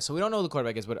 Yeah. So we don't know who the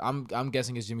quarterback is, but I'm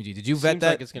guessing it's Jimmy G. Did you vet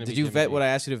that? Did you vet what I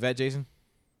asked you to vet, Jason?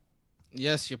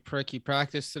 Yes, you prick. He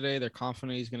practiced today. They're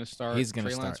confident he's going to start. He's going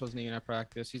to start. Trey Lance wasn't even at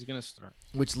practice. He's going to start.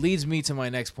 Which leads me to my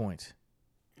next point.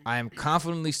 I am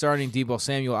confidently starting Deebo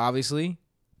Samuel, obviously.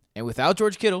 And without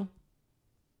George Kittle,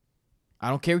 I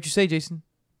don't care what you say, Jason.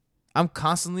 I'm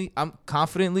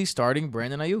confidently starting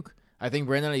Brandon Ayuk. I think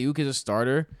Brandon Ayuk is a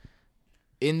starter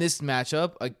in this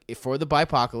matchup for the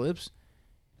Bipocalypse.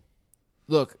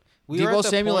 Look, Deebo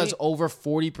Samuel has over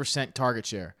 40% target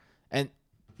share. And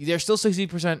there's still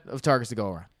 60% of targets to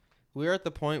go around. We're at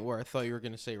the point where I thought you were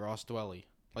going to say Ross Dwelly.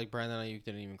 Like, Brandon Ayuk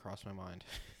didn't even cross my mind.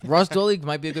 Ross Dwelly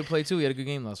might be a good play, too. He had a good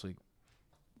game last week.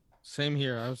 Same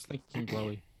here. I was thinking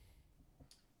Dwelly.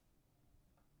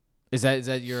 Is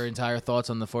that your entire thoughts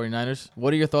on the 49ers?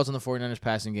 What are your thoughts on the 49ers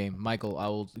passing game? Michael, I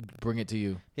will bring it to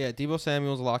you. Yeah, Deebo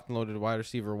Samuel's locked and loaded wide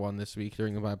receiver 1 this week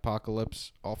during the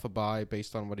Bipocalypse, off a bye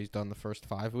based on what he's done the first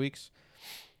 5 weeks.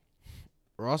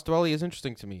 Ross Dwelly is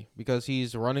interesting to me because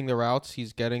he's running the routes.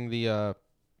 He's getting the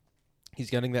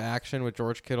action with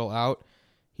George Kittle out.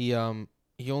 He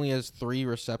only has 3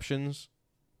 receptions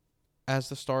as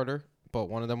the starter, but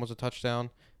one of them was a touchdown.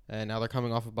 And now they're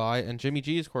coming off a bye. And Jimmy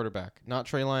G is quarterback, not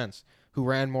Trey Lance, who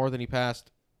ran more than he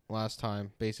passed last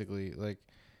time, basically. Like,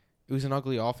 it was an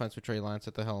ugly offense with Trey Lance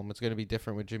at the helm. It's going to be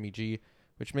different with Jimmy G,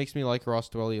 which makes me like Ross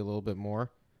Dwelly a little bit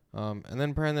more. And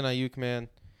then Brandon Ayuk, man.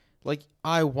 Like,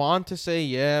 I want to say,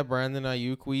 yeah, Brandon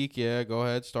Ayuk week. Yeah, go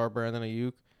ahead, start Brandon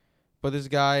Ayuk. But this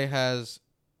guy has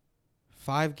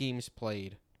 5 games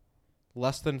played,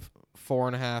 less than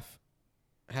 4.5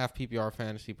 half PPR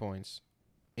fantasy points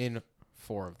in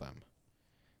 4 of them.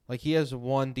 Like, he has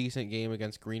one decent game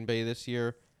against Green Bay this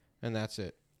year, and that's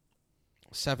it.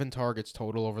 7 targets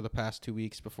total over the past 2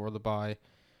 weeks before the bye.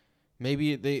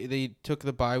 Maybe they took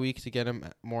the bye week to get him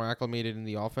more acclimated in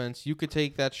the offense. You could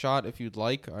take that shot if you'd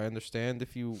like. I understand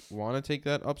if you want to take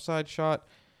that upside shot.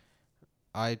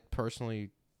 I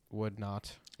personally would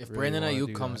not. If really Brandon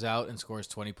Ayuk comes out and scores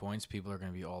 20 points, people are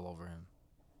going to be all over him.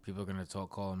 People are going to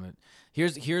call him it.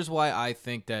 Here's why I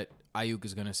think that Ayuk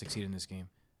is going to succeed in this game.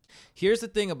 Here's the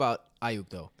thing about Ayuk,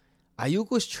 though. Ayuk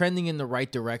was trending in the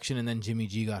right direction, and then Jimmy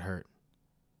G got hurt.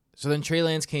 So then Trey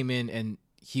Lance came in, and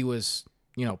he was,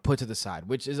 put to the side,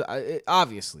 which is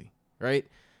obviously, right?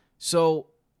 So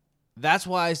that's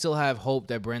why I still have hope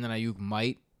that Brandon Ayuk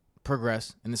might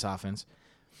progress in this offense.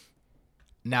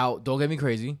 Now, don't get me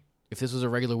crazy. If this was a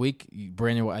regular week,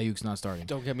 Brandon Ayuk's not starting.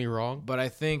 Don't get me wrong. But I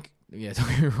think, don't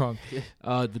get me wrong.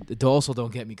 Also,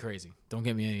 don't get me crazy. Don't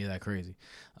get me any of that crazy.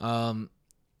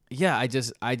 I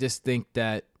just think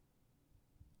that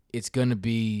it's going to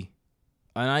be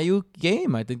an Ayuk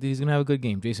game. I think that he's going to have a good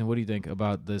game. Jason, what do you think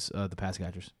about this, the pass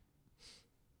catchers?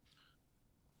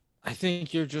 I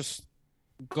think you're just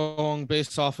going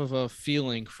based off of a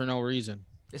feeling for no reason.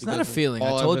 It's not a feeling.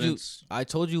 I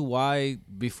told you why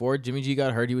before Jimmy G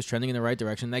got hurt, he was trending in the right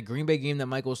direction. That Green Bay game that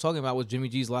Michael was talking about was Jimmy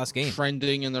G's last game.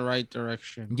 Trending in the right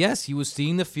direction. Yes, he was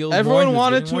seeing the field everyone more.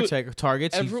 Wanted more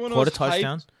targets. He caught a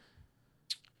touchdown.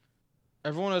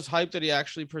 Everyone was hyped that he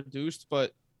actually produced,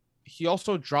 but he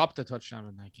also dropped a touchdown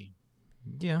in that game.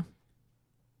 Yeah.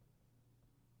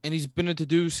 And he's been a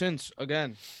to-do since,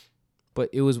 again. But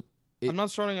I'm not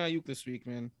starting Ayuk this week,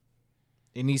 man.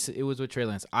 It was with Trey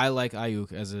Lance. I like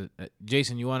Ayuk as a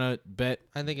Jason. You want to bet?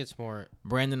 I think it's more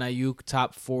Brandon Ayuk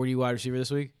top 40 wide receiver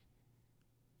this week.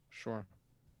 Sure.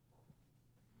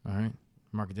 All right,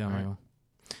 mark it down,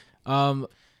 Michael.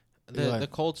 The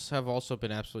Colts have also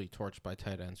been absolutely torched by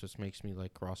tight ends, which makes me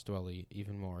like Ross Dwelly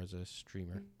even more as a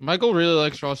streamer. Michael really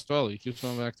likes Ross Dwelly. He keeps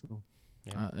going back to him.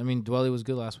 Yeah. Dwelly was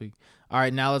good last week. All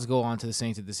right, now let's go on to the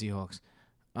Saints at the Seahawks.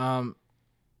 The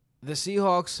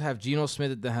Seahawks have Geno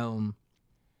Smith at the helm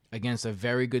against a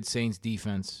very good Saints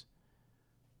defense.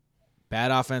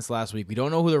 Bad offense last week. We don't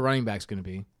know who the running back's going to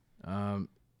be.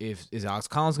 Is Alex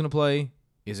Collins going to play?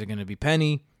 Is it going to be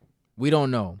Penny? We don't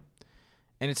know.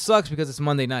 And it sucks because it's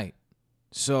Monday night.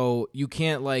 So you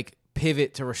can't,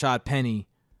 pivot to Rashad Penny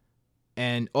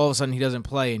and all of a sudden he doesn't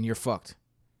play and you're fucked.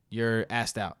 You're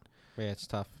assed out. Yeah, it's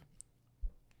tough.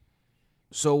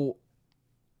 So,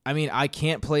 I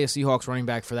can't play a Seahawks running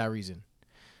back for that reason.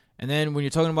 And then when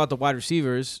you're talking about the wide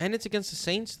receivers... And it's against the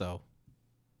Saints, though,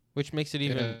 which makes it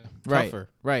even tougher.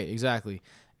 Right, exactly.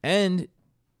 And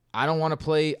I don't want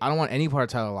any part of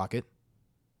Tyler Lockett.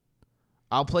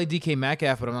 I'll play DK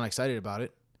Metcalf, but I'm not excited about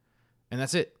it. And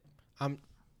that's it.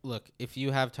 Look, if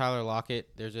you have Tyler Lockett,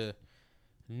 there's a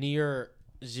near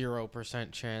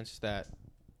 0% chance that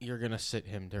you're going to sit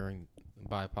him during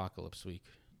by Apocalypse Week.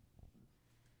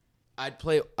 I'd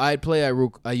play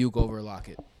Ayuk over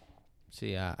Lockett.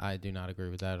 See, I do not agree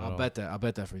with that at all. I'll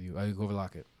bet that for you. Ayuk over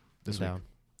Lockett this week. Down.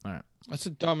 All right. That's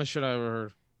the dumbest shit I ever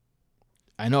heard.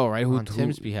 I know, right? On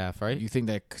Tim's behalf, right? You think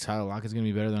that Tyler Lockett's going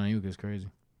to be better than Ayuk is crazy.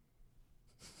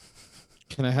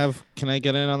 Can I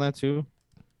get in on that too?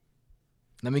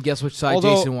 Let me guess which side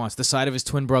Jason wants. The side of his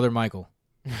twin brother, Michael.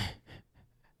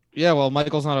 Yeah, well,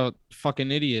 Michael's not a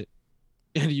fucking idiot.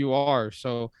 And you are,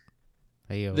 so...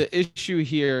 Hey-yo. The issue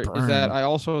here is that I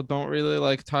also don't really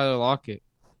like Tyler Lockett.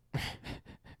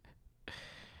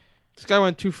 This guy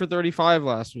went 2 for 35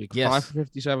 last week. Yes. 5 for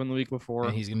 57 the week before.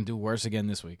 And he's going to do worse again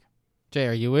this week. Jay,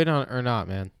 are you in or not,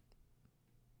 man?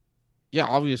 Yeah,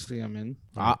 obviously I'm in.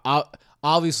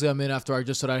 Obviously I'm in after I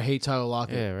just said I hate Tyler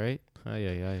Lockett. Yeah, right?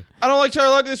 Aye. I don't like Tyler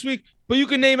Lockett this week, but you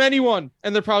can name anyone,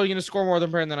 and they're probably going to score more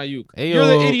than Brandon Ayuk. Hey-yo. You're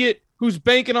the idiot who's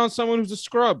banking on someone who's a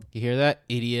scrub. You hear that,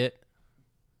 idiot?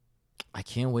 I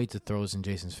can't wait to throw this in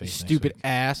Jason's face. Stupid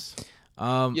ass.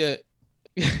 Yeah,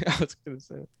 I was going to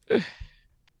say.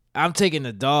 I'm taking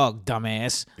the dog,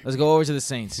 dumbass. Let's go over to the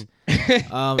Saints.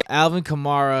 Alvin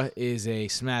Kamara is a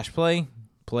smash play.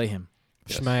 Play him.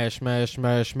 Yes. Smash.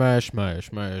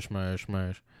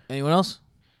 Anyone else?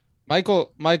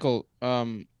 Michael,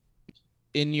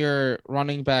 in your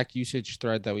running back usage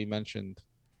thread that we mentioned,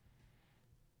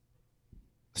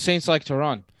 Saints like to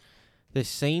run. The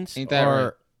Saints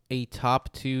are a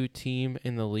top 2 team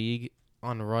in the league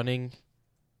on running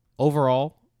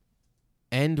overall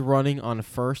and running on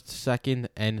first, second,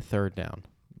 and third down.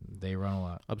 They run a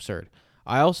lot. Absurd.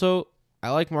 I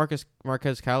like Marquez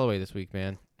Callaway this week,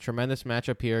 man. Tremendous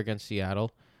matchup here against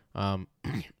Seattle.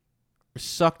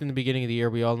 sucked in the beginning of the year.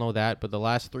 We all know that. But the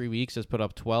last 3 weeks has put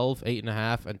up 12,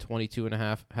 8.5, and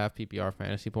 22.5 half PPR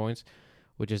fantasy points,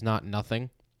 which is not nothing.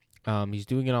 He's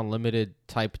doing it on limited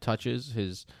type touches.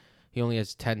 He only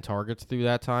has 10 targets through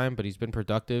that time, but he's been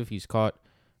productive. He caught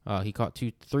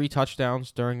 3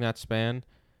 touchdowns during that span.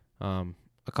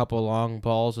 A couple of long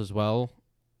balls as well.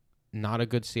 Not a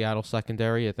good Seattle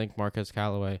secondary. I think Marquez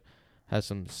Callaway has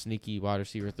some sneaky wide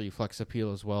receiver 3 flex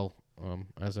appeal as well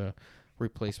as a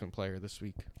replacement player this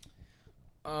week.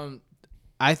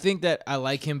 I think that I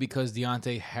like him because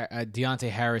Deontay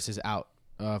Harris is out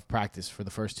of practice for the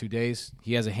first 2 days.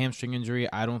 He has a hamstring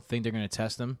injury. I don't think they're going to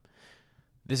test him.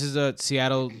 This is a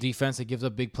Seattle defense that gives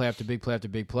up big play after big play after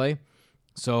big play.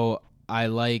 So I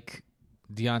like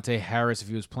Deontay Harris if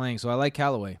he was playing. So I like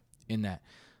Callaway in that.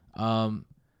 I'm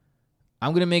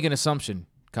going to make an assumption,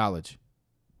 college.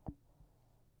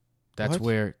 That's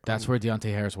where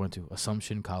Deontay Harris went to,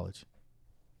 Assumption College,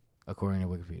 according to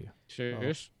Wikipedia.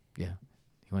 Serious? Yeah,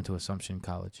 he went to Assumption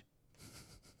College.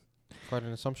 Quite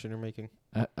an assumption you're making.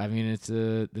 I mean, it's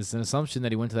an assumption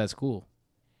that he went to that school.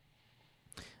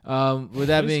 With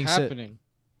that being said,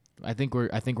 I think we're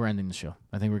ending the show.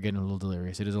 I think we're getting a little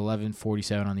delirious. It is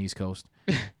 11:47 on the East Coast.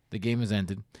 The game has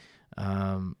ended.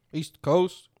 East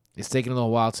Coast. It's taking a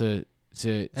little while to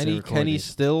any Kenny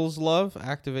Stills love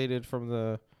activated from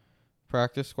the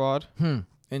practice squad.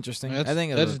 Interesting. I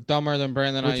think that's dumber than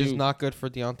Brandon Ayuk. Which is not good for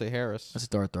Deontay Harris. That's a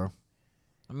dart throw.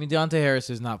 I mean, Deontay Harris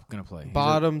is not going to play.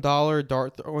 Bottom dollar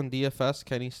dart throw in DFS.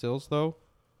 Kenny Stills though.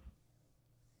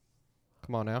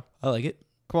 Come on now. I like it.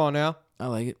 Come on now. I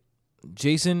like it.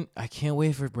 Jason, I can't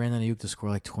wait for Brandon Ayuk to score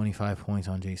like 25 points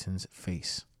on Jason's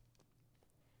face.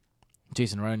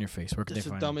 Jason, right on your face. Where could they find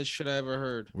you? This is the dumbest shit I ever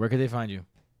heard. Where could they find you?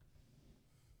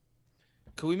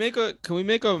 Can we make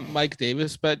a Mike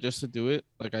Davis bet just to do it?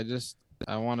 Like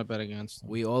I want to bet against him.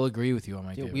 We all agree with you on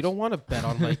Mike Davis. We don't want to bet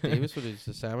on Mike Davis with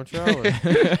his sandwich row.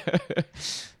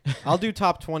 I'll do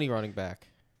top 20 running back.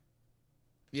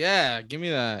 Yeah, give me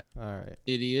that. All right.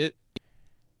 Idiot.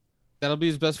 That'll be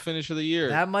his best finish of the year.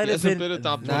 That might have been a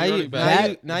top 20 running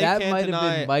back. That might have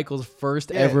been Michael's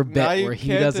first ever bet where he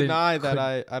doesn't deny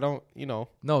that I don't,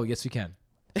 No, yes we can.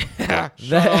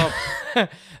 Shut up.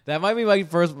 That might be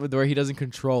Mike's first where he doesn't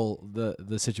control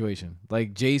the situation.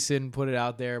 Like Jason put it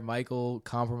out there, Michael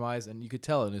compromised, and you could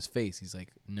tell in his face he's like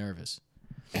nervous.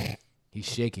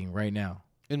 He's shaking right now.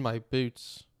 In my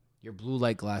boots. Your blue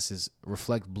light glasses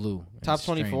reflect blue. Top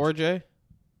 24, Jay?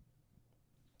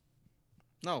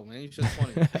 No, man, you said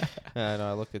 20.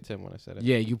 No, I looked at Tim when I said it.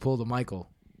 Yeah, you pulled a Michael.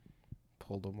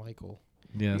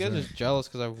 Yeah, you guys are just jealous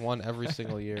because I've won every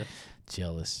single year.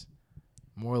 Jealous.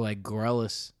 More like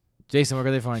Grellis. Jason, where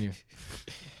can they find you?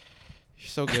 You're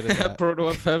so good at that.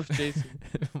 Proto-FF, Jason.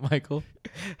 Michael?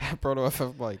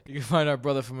 Proto-FF Mike. You can find our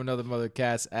brother from another mother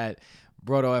cast at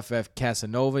Broto-FF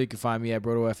Casanova. You can find me at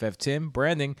Broto-FF Tim.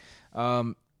 Branding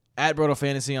at Broto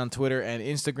Fantasy on Twitter and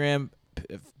Instagram.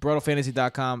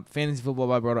 BrotoFantasy.com. Fantasy Football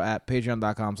by Broto at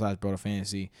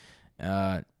Patreon.com/BrotoFantasy.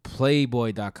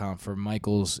 Playboy.com for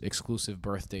Michael's exclusive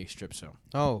birthday strip show.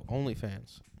 Oh,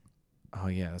 OnlyFans. Oh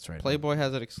yeah, that's right. Playboy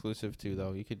has it exclusive too,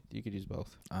 though. You could use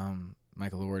both.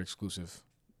 Michael, the word exclusive.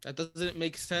 That doesn't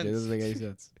make sense. It doesn't make any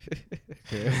sense.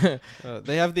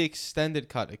 They have the extended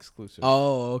cut exclusive.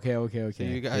 Oh, okay. So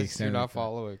you guys do not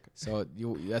follow it. So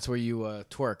that's where you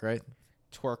twerk, right?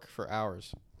 Twerk for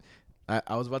hours.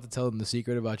 I was about to tell them the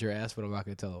secret about your ass, but I'm not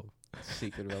going to tell them.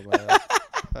 Secret about my ass.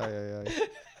 Aye.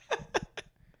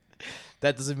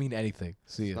 That doesn't mean anything.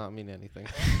 See Does not mean anything.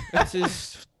 This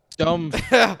is dumb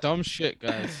shit,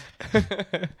 guys.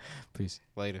 Peace.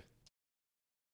 Later.